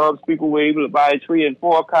 4 jobs. People were able to buy 3 and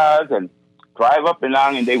 4 cars and drive up and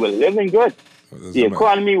down, and they were living good. The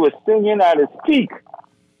economy was singing at its peak.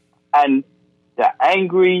 And the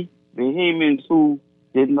angry Bahamians who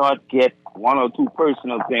did not get 1 or 2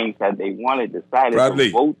 personal things that they wanted decided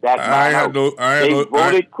to vote that man out.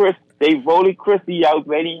 They voted Christie out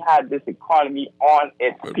when he had this economy on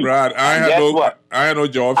its peak. Brad, I had no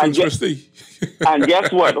job from Christie. And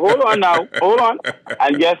guess what? Hold on now. Hold on.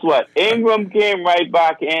 And guess what? Ingram came right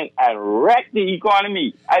back in and wrecked the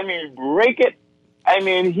economy. I mean, break it. I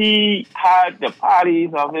mean, he had the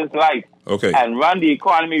parties of his life. Okay. And run the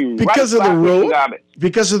economy because right of the road. garbage.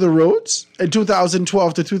 Because of the roads in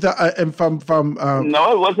 2012 to 2000 and from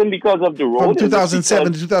no, it wasn't because of the road. From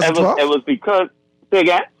 2007 to 2012. It was because say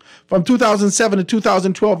again. From 2007 to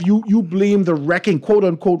 2012, you blame the wrecking, quote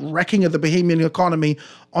unquote, wrecking of the Bahamian economy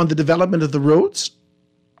on the development of the roads.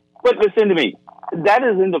 But listen to me. That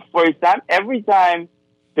isn't the first time. Every time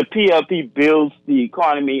the PLP builds the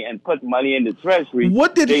economy and puts money in the treasury.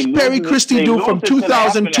 What did Perry Christie do from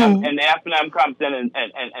 2002? And the FNM comes in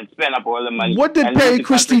and spend up all the money. What did Perry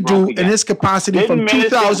Christie do in his capacity from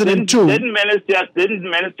 2002? Didn't Menace just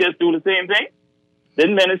do the same thing?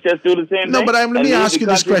 Didn't Menace just do the same thing? No, but let me ask you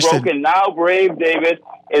this question. And now Brave Davis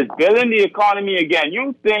is building the economy again.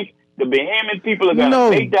 You think the Bahamian people are going to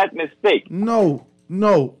make that mistake? No.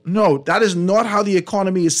 That is not how the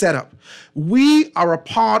economy is set up. We are a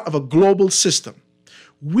part of a global system.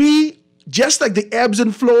 We, just like the ebbs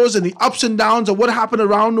and flows and the ups and downs of what happened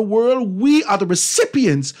around the world, we are the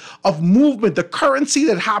recipients of movement, the currency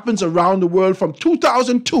that happens around the world. From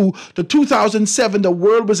 2002 to 2007, the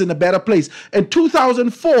world was in a better place. In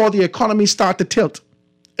 2004, the economy started to tilt.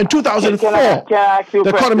 In 2004, the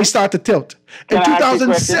economy started to tilt. In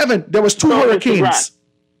 2007, there was 2 hurricanes.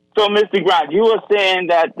 So, Mr. Grant, you were saying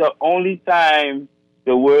that the only time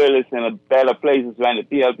the world is in a better place is when the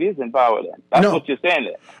PLP is in power then. That's what you're saying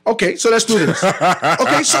there. Okay, so let's do this.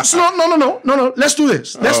 Okay, so no. Let's do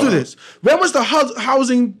this. Let's do this. When was the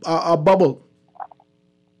housing bubble?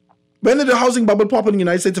 When did the housing bubble pop in the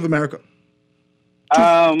United States of America?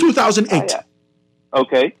 2008.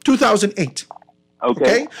 Okay. 2008.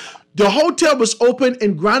 Okay. The hotel was open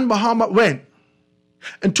in Grand Bahama when?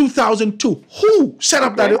 In 2002. Who set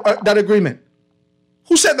up that agreement?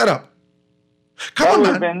 Who set that up? Come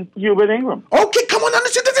on, man. Hubert Ingram. Okay, come on.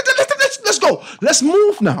 Let's go. Let's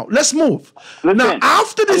move now. Let's move. Listen, now,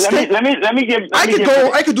 after this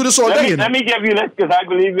I could do this all day. Let me give you this because I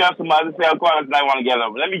believe you have some other sale callers and I want to get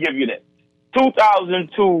over. Let me give you this.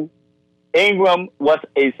 2002, Ingram was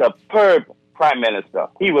a superb prime minister.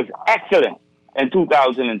 He was excellent in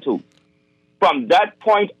 2002. From that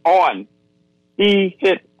point on, he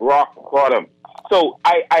hit rock bottom. So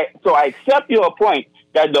I accept your point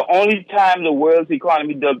that the only time the world's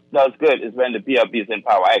economy does good is when the PLP is in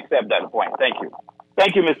power. I accept that point. Thank you.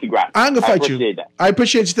 Thank you, Mr. Grant. I'm going to fight you. That. I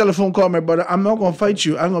appreciate your telephone call, my brother. I'm not going to fight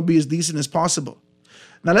you. I'm going to be as decent as possible.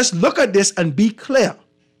 Now, let's look at this and be clear.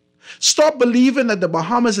 Stop believing that the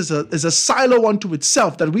Bahamas is a silo unto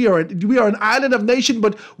itself, that we are an island of nation,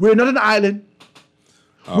 but we're not an island.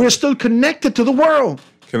 We're still connected to the world.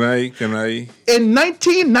 Can I? In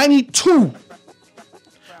 1992,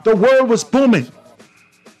 the world was booming.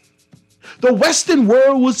 The Western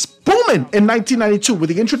world was booming in 1992 with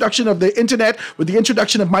the introduction of the internet, with the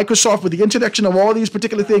introduction of Microsoft, with the introduction of all these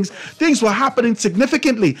particular things. Things were happening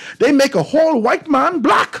significantly. They make a whole white man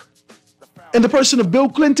black in the person of Bill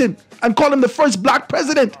Clinton and call him the first black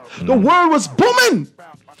president. The world was booming.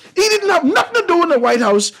 He didn't have nothing to do in the White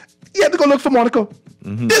House He had to go look for Monaco.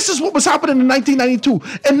 This is what was happening in 1992.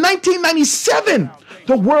 In 1997,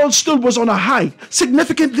 the world still was on a high.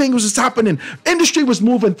 Significant things was happening. Industry was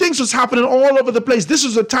moving. Things was happening all over the place. This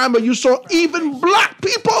was a time where you saw even black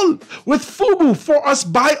people with FUBU, for us,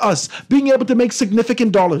 by us, being able to make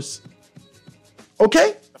significant dollars.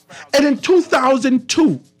 Okay? And in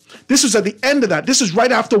 2002, this was at the end of that. This is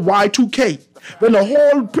right after Y2K. When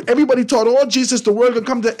everybody thought, oh, Jesus, the world will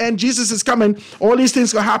come to the end. Jesus is coming. All these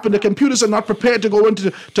things will happen. The computers are not prepared to go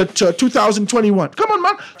into to 2021. Come on,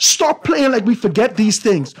 man. Stop playing like we forget these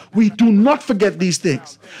things. We do not forget these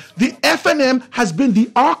things. The FNM has been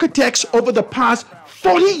the architects over the past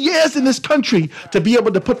 40 years in this country to be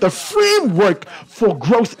able to put the framework for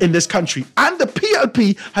growth in this country. And the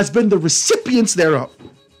PLP has been the recipients thereof.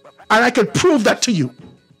 And I can prove that to you.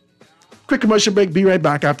 Quick commercial break. Be right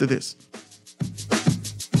back after this.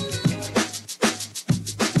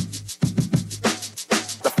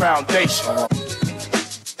 Foundation.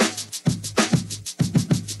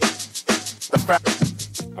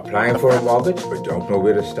 Applying for a mortgage but don't know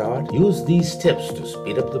where to start? Use these tips to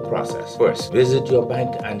speed up the process. First, visit your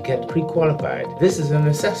bank and get pre-qualified. This is an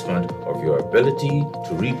assessment of your ability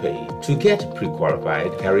to repay. To get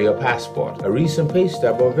pre-qualified, carry a passport, a recent pay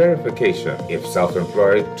stub or verification. If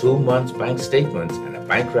self-employed, 2 months bank statements and a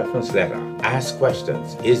bank reference letter. Ask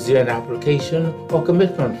questions. Is there an application or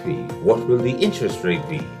commitment fee? What will the interest rate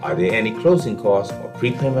be? Are there any closing costs or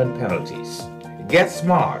prepayment penalties? Get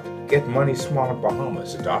smart. Get money smart at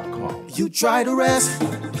Bahamas.com. You try to rest,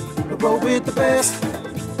 but roll with the best.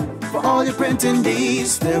 For all your printing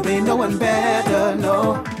needs, there ain't no one better,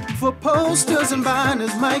 no. For posters and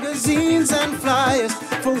banners, magazines and flyers.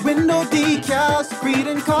 For window decals,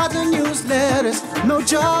 greeting cards and newsletters. No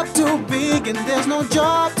job too big and there's no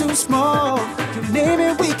job too small. You name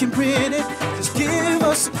it, we can print it. Just give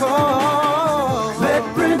us a call. Let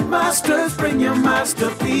Print Masters bring your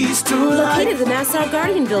masterpiece to life. Located in the Nassau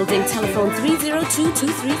Guardian Building, telephone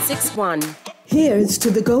 302-2361. Here's to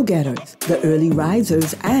the go-getters, the early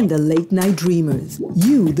risers, and the late-night dreamers.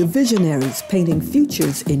 You, the visionaries, painting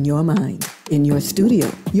futures in your mind, in your studio,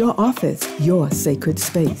 your office, your sacred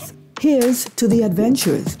space. Here's to the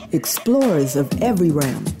adventurers, explorers of every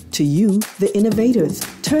realm. To you, the innovators,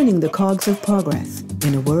 turning the cogs of progress.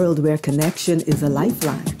 In a world where connection is a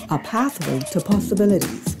lifeline, a pathway to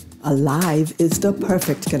possibilities. Alive is the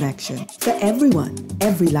perfect connection for everyone,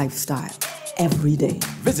 every lifestyle. Every day.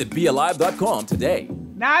 Visit BeAlive.com today.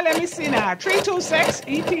 Now let me see now. 326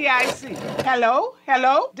 ETIC. Hello?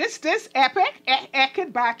 This Epic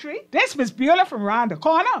Eckert Battery. This Miss Beulah from round the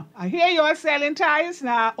corner. I hear you're selling tires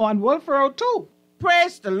now on Wolf Road too.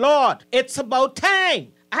 Praise the Lord. It's about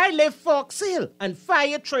time. I live Fox Hill and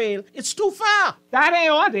Fire Trail. It's too far. That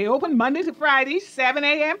ain't all. They open Monday to Friday, 7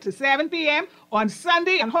 a.m. to 7 p.m. On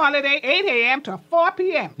Sunday and holiday, 8 a.m. to 4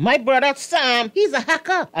 p.m. My brother Sam, he's a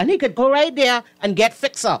hacker, and he could go right there and get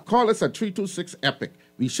fixed up. Call us at 326-EPIC.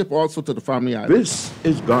 We ship also to the Family Island. This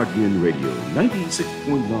is Guardian Radio,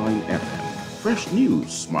 96.9 FM. Fresh news,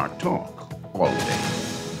 smart talk, all day.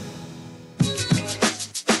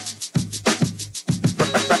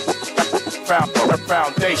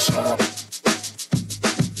 Foundation.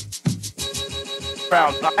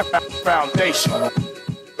 Foundation.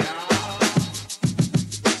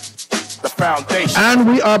 And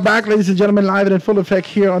we are back, ladies and gentlemen, live and in full effect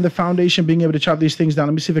here on the Foundation, being able to chop these things down.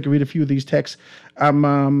 Let me see if I can read a few of these texts. But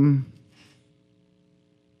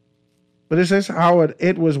it says, Howard,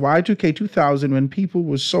 it was Y2K 2000 when people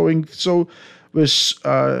were sowing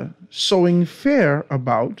fear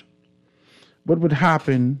about what would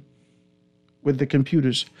happen with the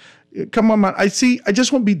computers. Come on, man. I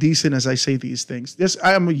just want to be decent as I say these things. Yes,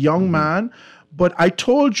 I am a young man, but I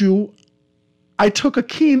told you I took a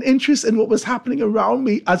keen interest in what was happening around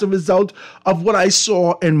me as a result of what I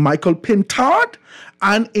saw in Michael Pintard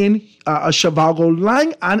and in Zhivago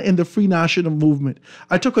Lang and in the Free National Movement.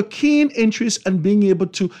 I took a keen interest in being able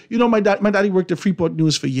to, my daddy worked at Freeport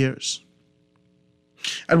News for years.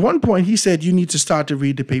 At one point, he said, you need to start to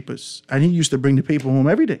read the papers. And he used to bring the paper home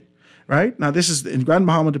every day, right? Now, this is in Grand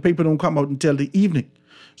Bahama, the paper don't come out until the evening.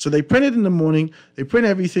 So they print it in the morning, they print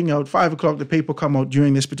everything out, 5 o'clock, the paper come out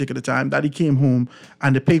during this particular time. Daddy came home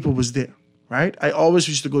and the paper was there, right? I always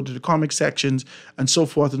used to go to the comic sections and so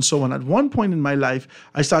forth and so on. At one point in my life,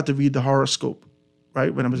 I started to read the horoscope,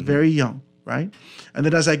 right? When I was very young, right? And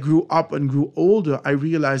then as I grew up and grew older, I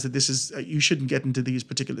realized that you shouldn't get into these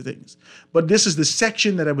particular things. But this is the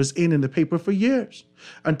section that I was in the paper for years.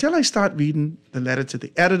 Until I start reading the letter to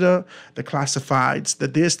the editor, the classifieds, the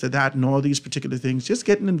this, the that, and all these particular things, just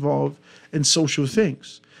getting involved in social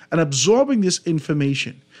things and absorbing this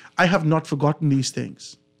information. I have not forgotten these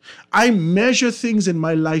things. I measure things in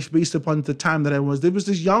my life based upon the time that I was. There was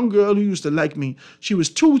this young girl who used to like me. She was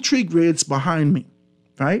 2-3 grades behind me,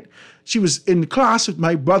 right? She was in class with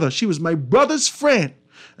my brother. She was my brother's friend.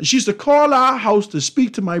 And she used to call our house to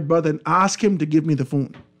speak to my brother and ask him to give me the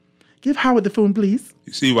phone. Give Howard the phone, please.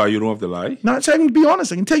 You see why you don't have to lie? No, so I can be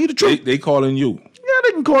honest. I can tell you the truth. They calling you. Yeah,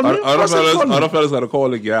 they can call me. Other fellas got to call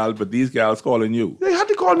the gal, but these gals calling you. They had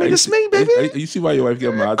to call me. It's me, baby. You see why your wife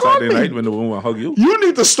get mad Saturday night when the woman hug you? You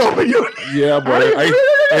need to stop it. Yeah, boy.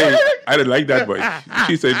 I didn't like that, boy.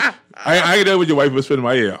 She said, I ain't there with your wife whispering in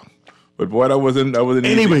my ear. But boy, that wasn't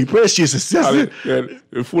anyway, easy. Praise Jesus.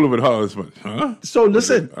 You're fooling with her husband. Huh? So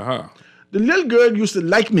listen, the little girl used to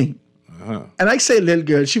like me. And I say little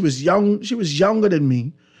girl, she was young. She was younger than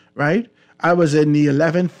me, right? I was in the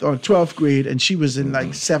 11th or 12th grade, and she was in like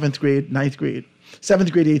 7th grade, 9th grade,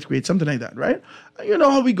 7th grade, 8th grade, something like that, right? You know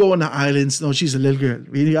how we go on the islands. No, she's a little girl.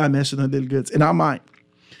 We are messing with little girls in our mind.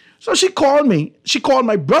 So she called me. She called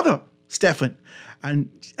my brother, Stephen,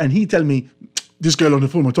 and he tell me, this girl on the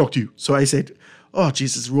phone will talk to you. So I said, oh,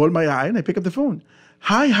 Jesus, roll my eye, and I pick up the phone.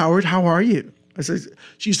 Hi, Howard, how are you? I said,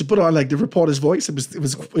 she used to put on like the reporter's voice. It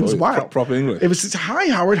was wild. Proper English. It was, hi,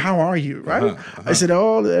 Howard, how are you? Right? I said,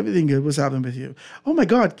 oh, everything good. What's happening with you? Oh my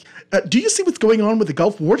God, do you see what's going on with the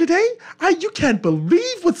Gulf War today? You can't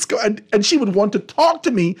believe what's going on. And she would want to talk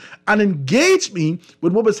to me and engage me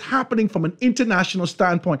with what was happening from an international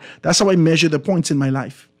standpoint. That's how I measure the points in my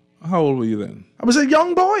life. How old were you then? I was a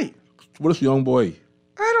young boy. What is a young boy?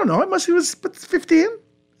 I don't know. He was 15.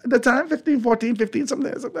 At the time, 15, 14, 15,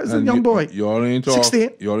 something. As a young boy. You all ain't talk.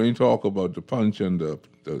 16. You all ain't talk about the punch and the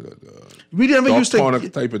we never used to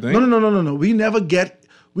type of thing. No.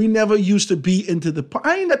 We never used to be into the.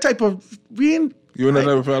 I ain't that type of. You ain't that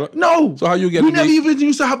type of fella. No. So how you get? We never even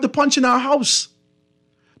used to have the punch in our house.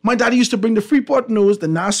 My daddy used to bring the Freeport News, the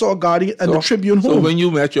Nassau Guardian, and the Tribune home. So when you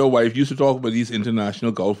met your wife, you used to talk about these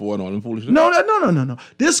international Gulf War and all them foolishness? No.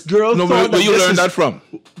 This girl thought where you learned that from?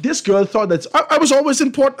 This girl thought that I was always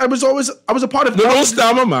important. I was a part of. No, don't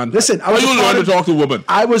stammer, man. Listen, how you learn to talk to women?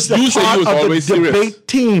 I was the part of the debate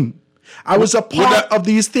team. I was a part of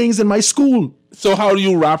these things in my school. So how do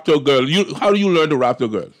you rap to a girl? How do you learn to rap to a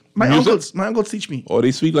girl? My uncles teach me. Oh,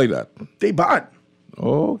 they sweet like that? They bad.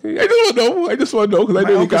 Oh, okay. I don't know. I just want to know because I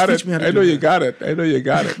know you got it. I know you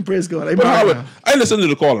got it. Praise God. But Howard, I listened to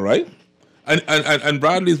the caller, right? And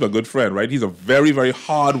Bradley's my good friend, right? He's a very, very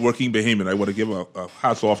hard-working behemoth. I want to give a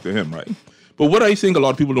hats off to him, right? But what I think a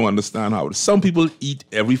lot of people don't understand, Howard, some people eat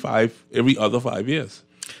every other 5 years.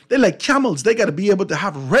 They're like camels. They got to be able to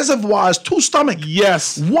have reservoirs, 2 stomachs.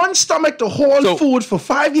 Yes. 1 stomach to hold food for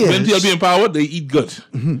 5 years. When they'll be in power, they eat good.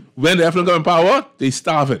 Mm-hmm. When they have to come in power, they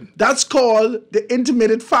starving. That's called the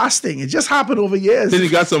intermittent fasting. It just happened over years. Then you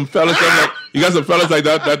got some fellas like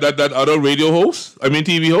that other radio host,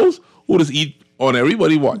 TV host, who just eat on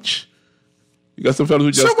everybody watch. You got some fellas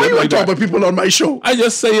who just so why you talk about people on my show? I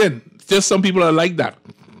just saying, just some people are like that.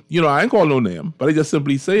 I ain't calling no name, but I just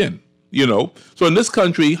simply saying. So in this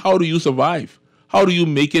country, how do you survive? How do you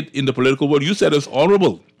make it in the political world? You said it's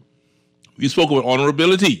honorable. We spoke about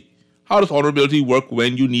honorability. How does honorability work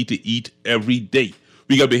when you need to eat every day?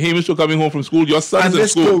 We got behemoths who are coming home from school. Your son is in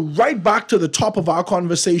school. And let's go right back to the top of our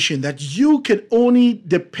conversation that you can only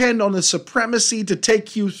depend on the supremacy to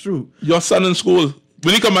take you through. Your son in school,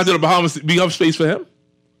 when he come back to the Bahamas, do you have space for him?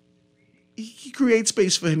 He creates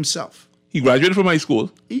space for himself. He graduated from high school.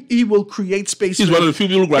 He will create space. He's one of the few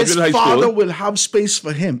people who graduated high school. His father will have space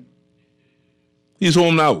for him. He's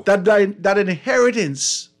home now. That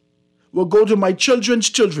inheritance will go to my children's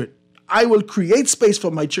children. I will create space for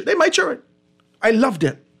my children. They're my children. I love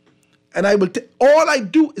them. And I will all I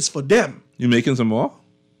do is for them. You making some more?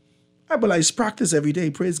 I practice every day.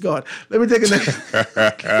 Praise God. Let me take a next. Let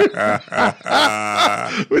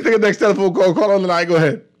me take a next telephone call. Call on the line. Go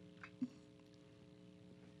ahead.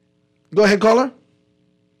 Go ahead, caller.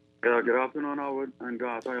 Good afternoon, Howard and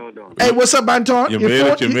God. How y'all doing? Hey, what's up, Anton? You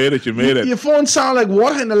made it. Your phone sound like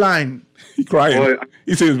water in the line. He crying. Boy,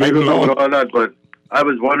 he says it's making long. All that, but I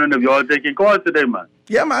was wondering if y'all taking calls today, man.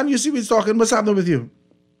 Yeah, man. You see we're talking. What's happening with you?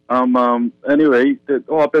 Anyway, to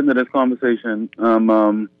go up into this conversation,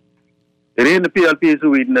 it ain't the PLPs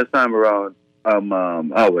who eating this time around,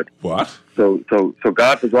 Howard. What? So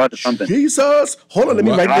God was onto something. Jesus. Hold on, let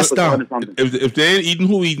me write this down. If they ain't eating,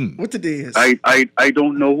 who eating? What today is? I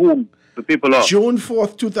don't know who the people are. June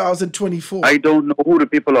 4th, 2024. I don't know who the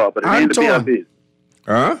people are, but it ain't the PLPs.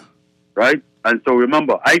 Huh? Right? And so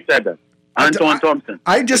remember, I said that. Anton Thompson.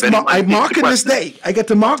 I'm marking this day. I get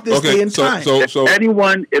to mark this day in time.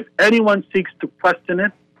 If anyone seeks to question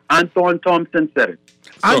it, Anton Thompson said it.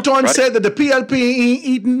 Anton said that the PLP ain't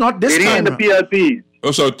eating not this time. It ain't the PLPs.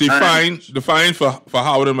 So define for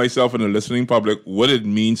Howard and myself and the listening public what it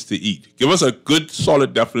means to eat. Give us a good,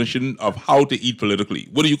 solid definition of how to eat politically.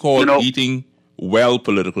 What do you call eating well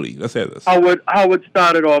politically? Let's say this. Howard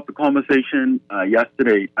started off the conversation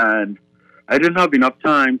yesterday, and I didn't have enough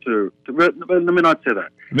time to let me not say that.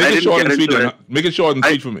 Make it short and sweet. Make it short and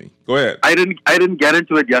sweet for me. Go ahead. I didn't get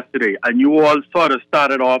into it yesterday, and you all sort of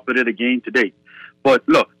started off with it again today. But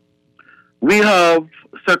look, we have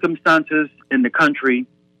circumstances in the country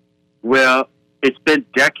where it's been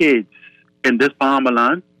decades in this Bahama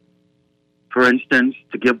land, for instance,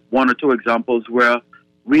 to give one or two examples, where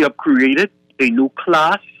we have created a new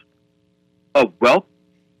class of wealth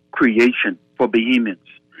creation for Bahamians.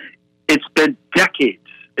 It's been decades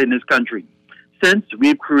in this country since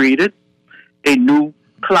we've created a new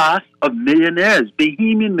class of millionaires,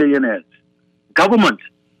 Bahamian millionaires,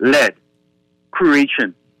 government-led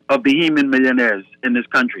creation of Bahamian millionaires in this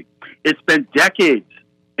country. It's been decades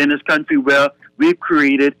in this country where we've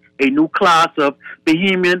created a new class of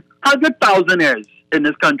Bahamian 100,000aires in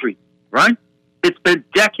this country, right? It's been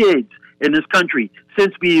decades in this country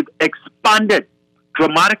since we've expanded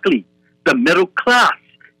dramatically the middle class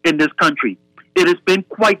in this country. It has been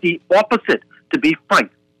quite the opposite, to be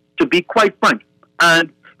quite frank.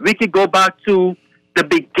 And we could go back to the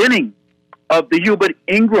beginning of the Hubert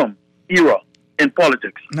Ingram era in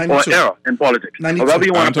politics, 92. Or era in politics. 92. However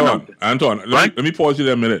you want to pronounce it. Anton, let me pause you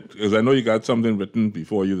there a minute, because I know you got something written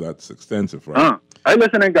before you that's extensive, right? I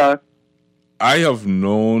listen, guys. I have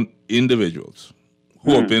known individuals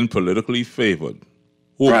who have been politically favored,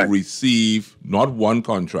 who have received not one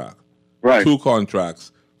contract, two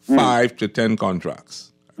contracts, 5 to 10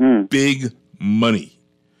 contracts. Big money.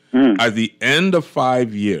 At the end of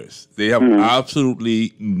 5 years, they have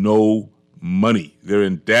absolutely no money. They're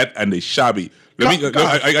in debt and they're shabby. I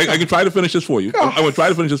can try to finish this for you. I'm going to try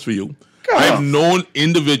to finish this for you. I've known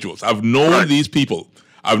individuals. I've known these people.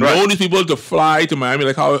 I've known these people to fly to Miami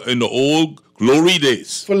like how in the old glory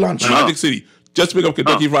days. For lunch. Atlantic City. Just pick up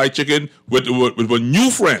Kentucky Fried Chicken with a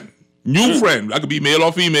new friend. That could be male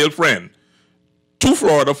or female friend. To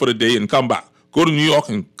Florida for the day and come back. Go to New York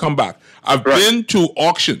and come back. I've been to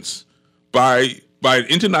auctions by an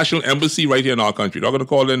international embassy right here in our country. Not going to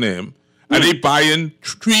call their name. And they buying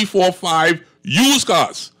 3, 4, 5 used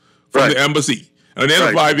cars from the embassy. And at the end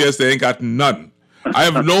of 5 years, they ain't got none. I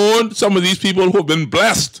have known some of these people who have been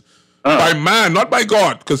blessed by man, not by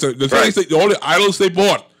God, because the things all the idols they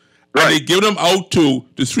bought, and they give them out to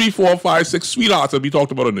the 3, 4, 5, 6 sweethearts that we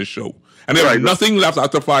talked about on this show. And they have nothing left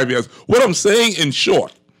after 5 years. What I'm saying in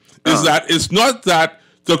short is that it's not that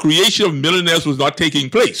the creation of millionaires was not taking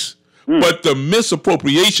place, but the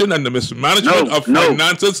misappropriation and the mismanagement of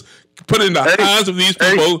finances put in the hands of these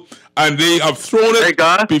people, and they have thrown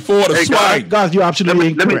it before the swine. Guys, you're absolutely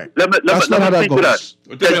incorrect. That's not how that goes.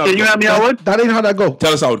 Can you hear me, Howard? That ain't how that goes.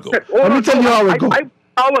 Tell us how it goes. Let me tell you how it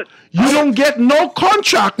goes. You don't get no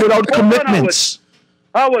contract without commitments.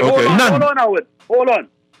 Howard, hold on, Howard. Hold on.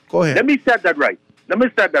 Go ahead. Let me set that right.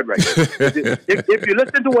 if you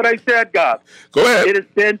listen to what I said, God, go ahead. It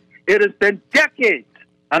has been decades,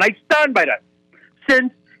 and I stand by that,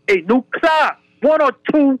 since a new class, 1 or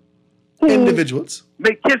 2 individuals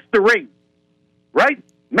may kiss the ring, right?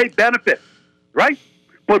 May benefit, right?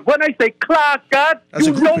 But when I say class, God,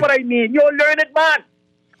 you know what I mean. You're learned man.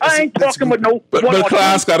 I ain't talking about no but one or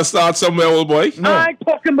class two. Got to start somewhere, old boy. No. I ain't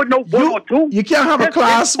talking about no 1 or 2. You can't have a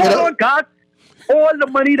class without... Hold on, God. All the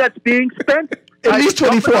money that's being spent... At least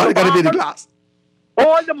 24 are going to be the class.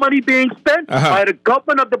 All the money being spent by the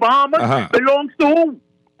government of the Bahamas belongs to who?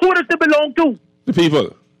 Who does it belong to? The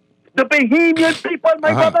people. The Bahamian people,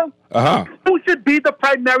 my brother. Who should be the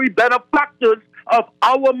primary benefactors of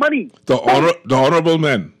our money? The honorable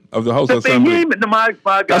men of the House Assembly.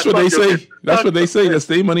 That's what they say. That's what they say. That's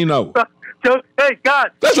their money now. Hey,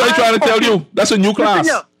 God. That's what I'm trying to tell you. That's a new class.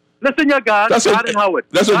 Listen here, God. God and Howard.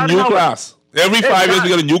 That's a new class. Every 5 years we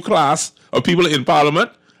get a new class of people in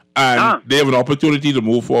Parliament, and they have an opportunity to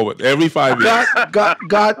move forward. Every 5 years.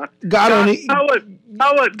 God only.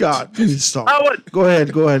 Howard. God, please stop. Howard. Go ahead,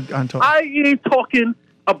 Anton. I ain't talking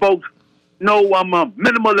about no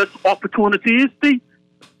minimalist opportunities.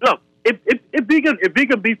 Look, if we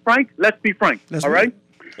can be frank, let's be frank. All right.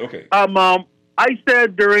 Okay. I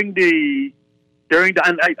said during the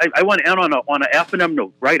and I want to end on an F&M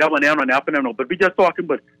note, right? I want to end on an F&M note, but we're just talking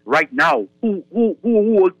about right now. Who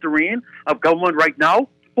holds the reign of government right now?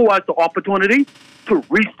 Who has the opportunity to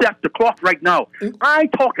reset the clock right now? I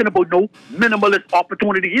ain't talking about no minimalist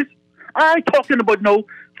opportunities. I ain't talking about no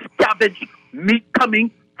scavenged meat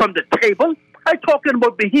coming from the table. I'm talking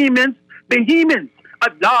about Bahamians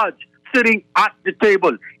at large sitting at the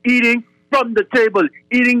table, eating from the table,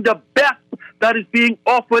 eating the best that is being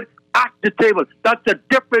offered at the table. That's a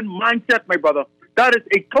different mindset, my brother. That is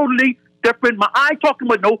a totally different. I ain't talking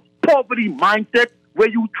about no poverty mindset where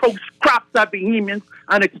you throw scraps at Bahamians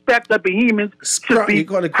and expect that Bahamians should be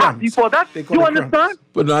happy for that. You understand?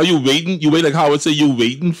 But now you wait like Howard said, you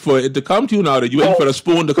waiting for it to come to you now. That you waiting for the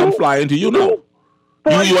spoon to come fly into you now. You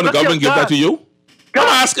want the government to give that to you?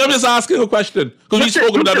 I'm just asking a question because we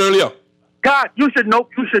spoke about that earlier. God, you should know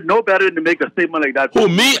better than to make a statement like that. Who,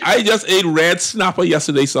 me? I just ate red snapper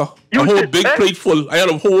yesterday, sir. A whole big plate full. I had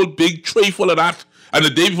a whole big tray full of that. And the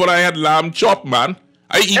day before I had lamb chop, man.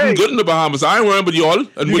 I eating good in the Bahamas. I ain't worrying about y'all.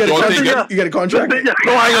 And what y'all take it. You got a contract? No,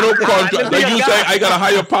 I ain't got no contract. Like you say, I got a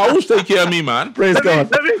higher powers take care of me, man. Praise God.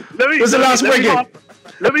 Let me. This is the last break.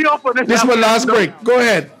 Let me offer this. This is my last break. Go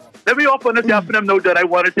ahead. Let me offer this afternoon note that I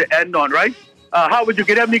wanted to end on, right? How would you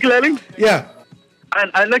get me clearly? Yeah.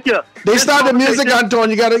 And look here. They start the music, Anton.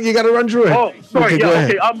 You gotta run through it. Oh, sorry.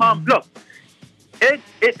 Okay, Look. It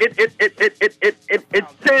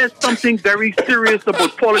says something very serious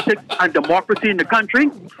about politics and democracy in the country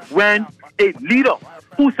when a leader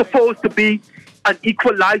who's supposed to be an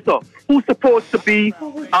equalizer, who's supposed to be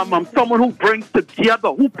someone who brings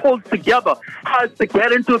together, who pulls together, has to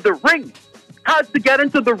get into the ring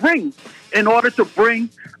in order to bring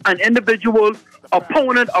an individual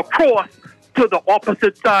opponent across to the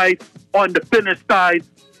opposite side on the finish side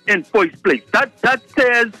in first place. That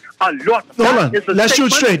says a lot. Hold on. Let's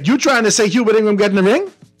shoot straight. You trying to say Hubert Ingram get in the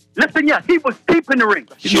ring? Listen, yeah, he was deep in the ring.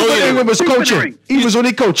 Hubert Ingram was coaching. He was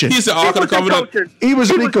only coaching. He's the Ark of the Covenant. He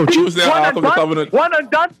was only coaching. He was the Ark of the Covenant. One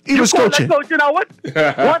and done. He was coaching. One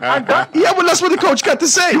and done. Yeah, well, that's what the coach got to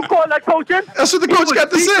say. You call that coaching? That's what the coach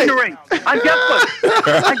got to say. In the ring. And guess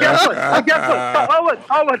what?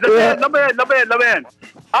 Howard, let me end.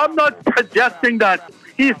 I'm not suggesting that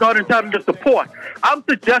he's not entitled to support. I'm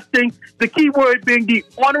suggesting the key word being the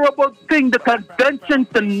honorable thing, the conventions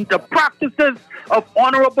and the practices of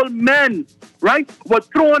honorable men, right, were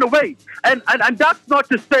thrown away. And that's not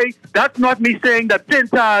to say, that's not me saying that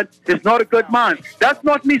Tintad is not a good man. That's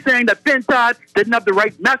not me saying that Tintad didn't have the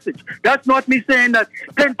right message. That's not me saying that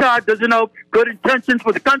Tintad doesn't have good intentions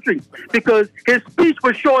for the country. Because his speech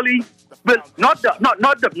was surely, but not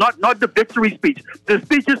the victory speech. The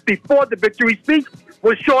speeches before the victory speech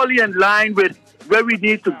was surely in line with where we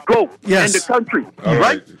need to go in the country,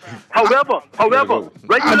 right? However,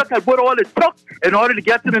 when you look at what all it took in order to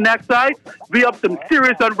get to the next side, we have some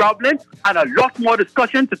serious unraveling and a lot more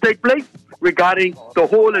discussion to take place regarding the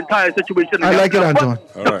whole entire situation. I like it, Anton.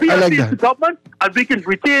 The PLP is the government, and we can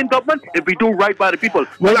retain government if we do right by the people.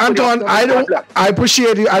 Well, Anton, I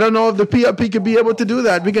appreciate you. I don't know if the PLP could be able to do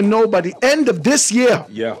that. We can know by the end of this year.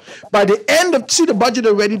 Yeah. By the end of, see the budget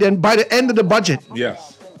already, then by the end of the budget.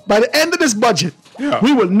 Yes. By the end of this budget,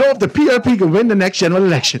 we will know if the PLP can win the next general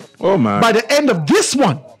election. Oh, man. By the end of this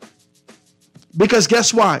one. Because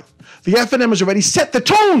guess why? The FNM has already set the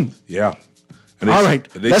tone. Yeah. All right,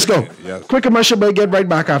 let's go. Yeah. Quick commercial break. Get right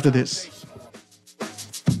back after this.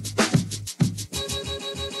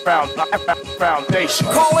 Foundation.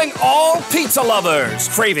 Calling all pizza lovers.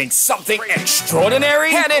 Craving something extraordinary?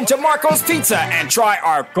 Head into Marco's Pizza and try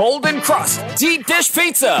our golden crust deep dish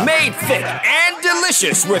pizza. Made thick and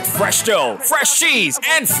delicious with fresh dough, fresh cheese,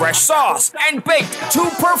 and fresh sauce. And baked to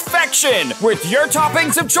perfection with your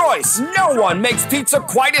toppings of choice. No one makes pizza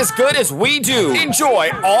quite as good as we do. Enjoy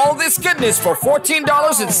all this goodness for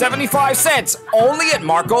 $14.75 only at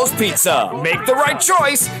Marco's Pizza. Make the right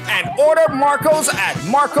choice and order Marco's at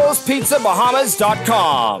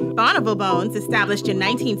MarcosPizzaBahamas.com. Bonneville Bones, established in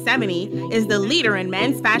 1970, is the leader in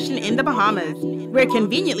men's fashion in the Bahamas. We're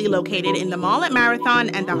conveniently located in the mall at Marathon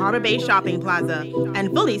and the Harbor Bay Shopping Plaza,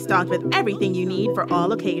 and fully stocked with everything you need for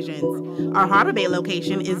all occasions. Our Harbor Bay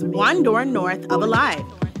location is one door north of Alive,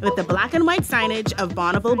 with the black and white signage of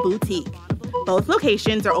Bonneville Boutique. Both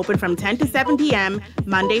locations are open from 10 to 7 p.m.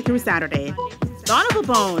 Monday through Saturday. Bonneville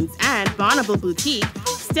Bones and Bonneville Boutique,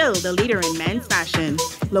 still the leader in men's fashion.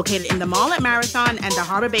 Located in the mall at Marathon and the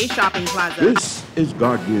Harbor Bay Shopping Plaza. This is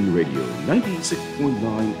Guardian Radio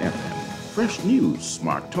 96.9 FM. Fresh news,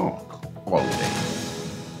 smart talk, all day.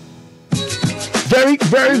 Very,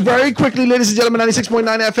 very, very quickly, ladies and gentlemen, 96.9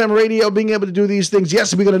 FM radio, being able to do these things.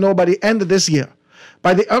 Yes, we're going to know by the end of this year.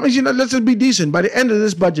 Let's just be decent by the end of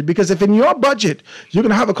this budget, because if in your budget you're going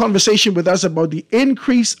to have a conversation with us about the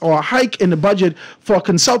increase or hike in the budget for a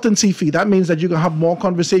consultancy fee, that means that you're going to have more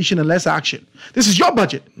conversation and less action. This is your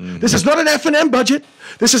budget. Mm-hmm. This is not an F&M budget.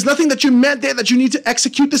 This is nothing that you meant there that you need to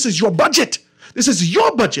execute. This is your budget. This is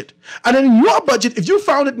your budget. And in your budget, if you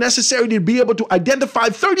found it necessary to be able to identify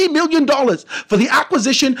 $30 million for the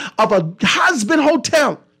acquisition of a has-been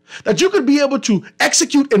hotel, that you could be able to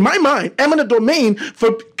execute, in my mind, eminent domain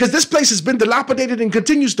because this place has been dilapidated and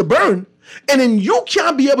continues to burn. And then you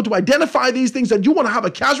can't be able to identify these things that you want to have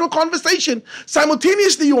a casual conversation.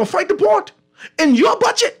 Simultaneously, you want to fight the port in your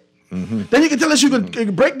budget. Then you can tell us you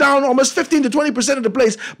can break down almost 15 to 20% of the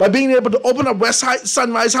place by being able to open up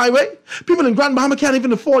Sunrise Highway. People in Grand Bahama can't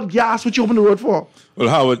even afford gas. What you open the road for? Well,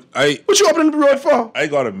 Howard, what you opening the road for? I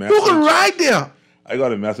got a message. Who can ride there? I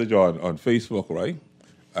got a message on Facebook, right?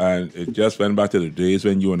 And it just went back to the days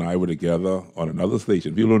when you and I were together on another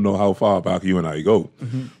station. People don't know how far back you and I go.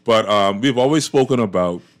 But we've always spoken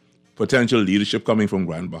about potential leadership coming from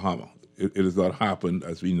Grand Bahama. It has not happened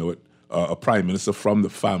as we know it. A prime minister from the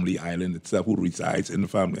family island itself who resides in the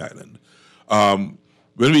family island.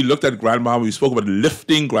 When we looked at Grand Bahama, we spoke about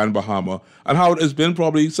lifting Grand Bahama and how it has been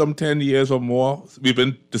probably some 10 years or more. We've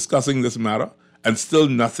been discussing this matter and still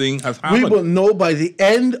nothing has happened. We will know by the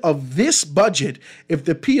end of this budget if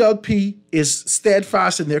the PLP is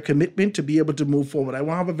steadfast in their commitment to be able to move forward. I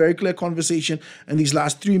want to have a very clear conversation in these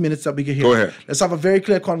last 3 minutes that we can hear. Go ahead. Let's have a very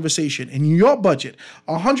clear conversation. In your budget,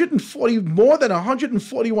 more than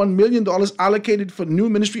 $141 million allocated for new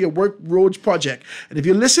Ministry of Work Roads project. And if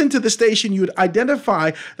you listen to the station, you would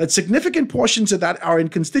identify that significant portions of that are in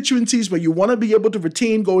constituencies where you want to be able to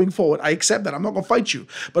retain going forward. I accept that. I'm not going to fight you.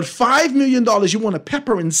 But $5 million you want to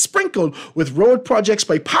pepper and sprinkle with road projects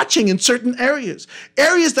by patching in certain areas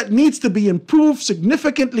that needs to be improved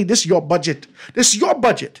significantly. This is your budget. This is your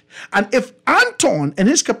budget. And if Anton, in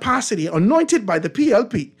his capacity, anointed by the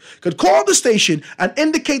PLP, could call the station and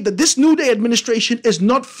indicate that this New Day administration is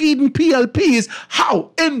not feeding PLPs,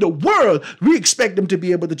 how in the world we expect them to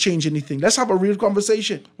be able to change anything? Let's have a real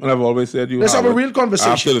conversation. And I've always said let's have a real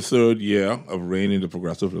conversation. After the third year of reigning the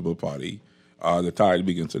Progressive Liberal Party, the tide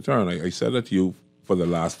begins to turn. I said that to you for the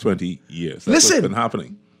last 20 years. That's what's been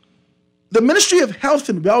happening. The Ministry of Health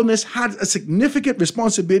and Wellness has a significant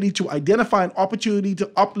responsibility to identify an opportunity to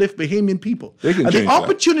uplift Bahamian people. And the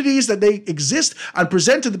opportunities that they exist and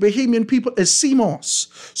present to the Bahamian people is CMOS.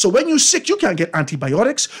 So when you're sick, you can't get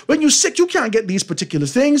antibiotics. When you're sick, you can't get these particular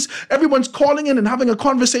things. Everyone's calling in and having a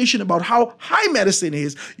conversation about how high medicine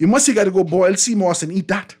is. You must have got to go boil CMOS and eat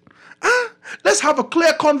that. Let's have a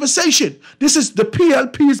clear conversation. This is the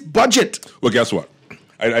PLP's budget. Well, guess what?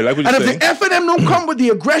 I like what you're saying. And if the F&M don't come with the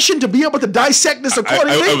aggression to be able to dissect this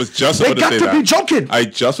accordingly, I was just about they got to be joking. I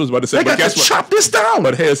just was about to say, they got to chop this down.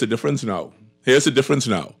 But here's the difference now.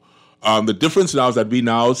 The difference now is that we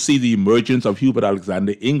now see the emergence of Hubert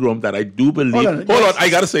Alexander Ingram that I do believe. Hold on, I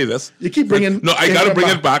got to say this. You keep bringing. No, I got to bring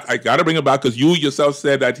it back. I got to bring it back because you yourself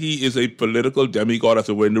said that he is a political demigod as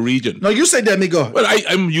it were in the region. No, you say demigod. Well,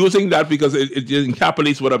 I'm using that because it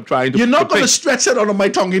encapsulates what I'm trying to. You're not going to stretch it on my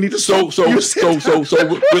tongue. You need to. So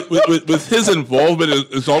with his involvement,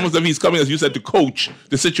 it's almost as if he's coming, as you said, to coach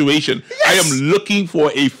the situation. Yes. I am looking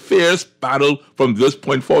for a fierce battle from this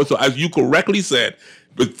point forward. So as you correctly said.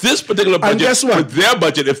 With this particular budget, with their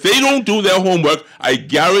budget, if they don't do their homework, I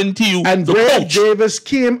guarantee you and the Brad coach. Davis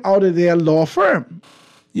came out of their law firm.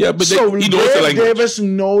 Yeah, but so he knows the language. Davis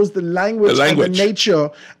knows the language and the nature.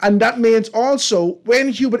 And that means also when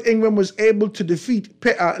Hubert Ingram was able to defeat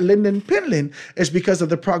Lyndon Pinlin is because of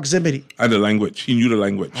the proximity. And the language. He knew the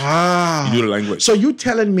language. He knew the language. So you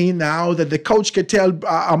telling me now that the coach could tell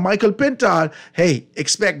Michael Pintar, hey,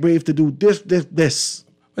 expect Brave to do this.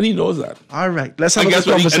 And he knows that. All right. Let's have a And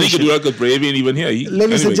conversation. he can do that because Brave ain't even here.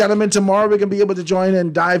 Ladies and gentlemen, tomorrow we're going to be able to join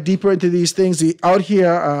and dive deeper into these things. Out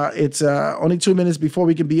here, it's only 2 minutes before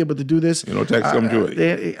we can be able to do this. Text come to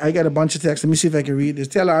it. I got a bunch of texts. Let me see if I can read this.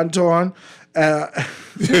 Tell Anton.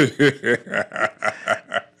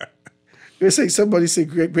 Somebody say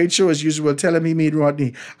great show as usual. Tell him he made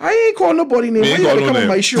Rodney. I ain't call nobody name. Why you come on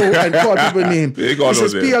my show and call people name? He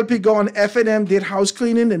says PLP gone. F&M did house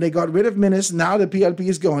cleaning and they got rid of Menace. Now the PLP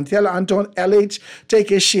is gone. Tell Anton LH take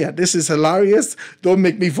his share. This is hilarious. Don't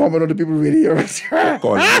make me form another people radio. Calling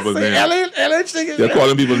people names. LH take his They're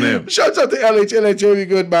calling people names. Shouts out to LH. LH, very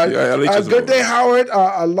good, man. Yeah, LH is good day, Howard.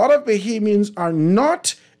 A lot of Bahamians are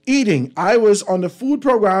not eating. I was on the food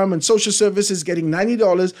program and social services getting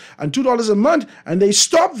 $90 and $2 a month, and they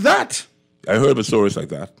stopped that. I heard of stories like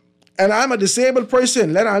that. And I'm a disabled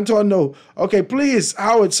person. Let Anton know. Okay, please,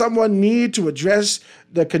 Howard, someone need to address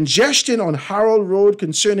the congestion on Harold Road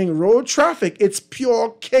concerning road traffic. It's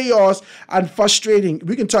pure chaos and frustrating.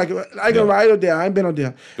 We can talk. I can ride out there. I ain't been out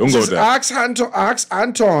there. Don't go there. Ask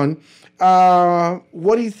Anton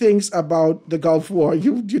what he thinks about the Gulf War.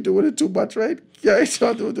 You're doing it too much, right? Yeah, it's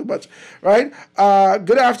not doing too much, right?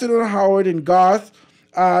 Good afternoon, Howard and Garth.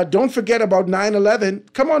 Don't forget about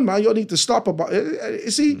 9/11. Come on, man. Y'all need to stop about it.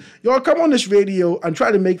 You see, y'all come on this radio and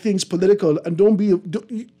try to make things political and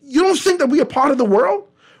you don't think that we are part of the world?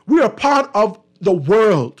 We are part of the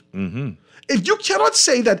world. Mm-hmm. If you cannot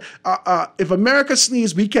say that if America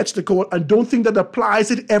sneezes, we catch the cold, and don't think that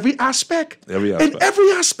applies in every aspect. In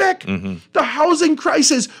every aspect. Mm-hmm. The housing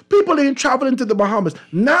crisis, people ain't traveling to the Bahamas.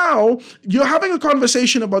 Now, you're having a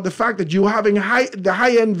conversation about the fact that you're having the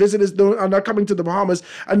high-end visitors are not coming to the Bahamas,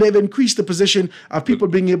 and they've increased the position of people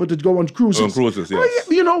being able to go on cruises. On cruises, yes. Well,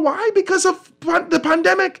 you know why? Because of the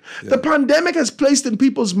pandemic. Yeah. The pandemic has placed in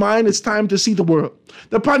people's mind it's time to see the world.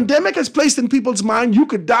 The pandemic has placed in people's mind you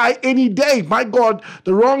could die any day. My God,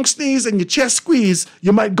 the wrong sneeze and your chest squeeze,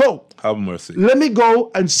 you might go. Have mercy. Let me go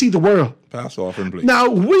and see the world. Pass off and please. Now,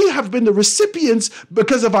 we have been the recipients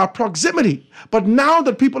because of our proximity. But now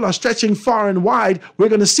that people are stretching far and wide, we're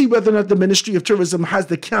going to see whether or not the Ministry of Tourism has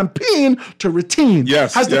the campaign to retain.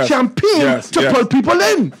 Has the campaign to pull people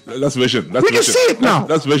in. That's vision. We can see it now.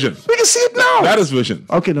 That's vision. We can see it now. That is vision.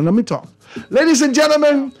 Okay, now let me talk. Ladies and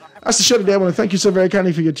gentlemen, that's the show today. I want to thank you so very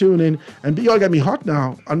kindly for your tuning. And y'all got me hot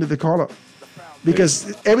now under the collar.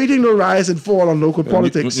 Because everything will rise and fall on local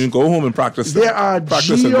politics. You can go home and practice. There are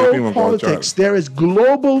geopolitics. There is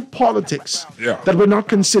global politics that we're not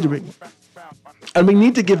considering. And we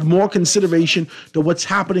need to give more consideration to what's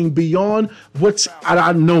happening beyond what's at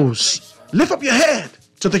our nose. Lift up your head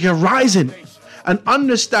to the horizon and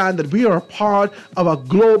understand that we are a part of a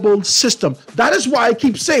global system. That is why I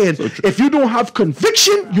keep saying, if you don't have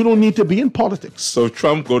conviction, you don't need to be in politics. So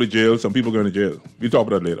Trump go to jail, some people going to jail. We'll talk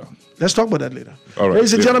about that later. Let's talk about that later. All right.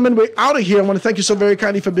 Ladies and gentlemen, we're out of here. I want to thank you so very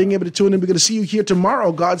kindly for being able to tune in. We're going to see you here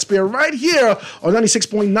tomorrow, God's Spear, right here on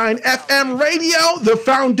 96.9 FM Radio, The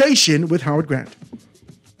Foundation with Howard Grant.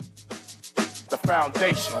 The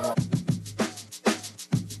Foundation.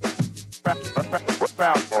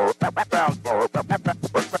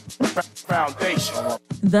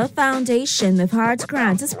 The Foundation with Howard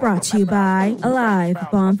Grant is brought to you by Alive,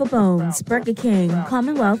 Born for Bones, Burger King,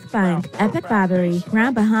 Commonwealth Bank, Epic Battery,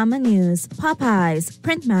 Grand Bahama News, Popeyes,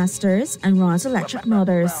 Printmasters, and Ron's Electric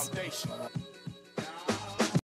Motors.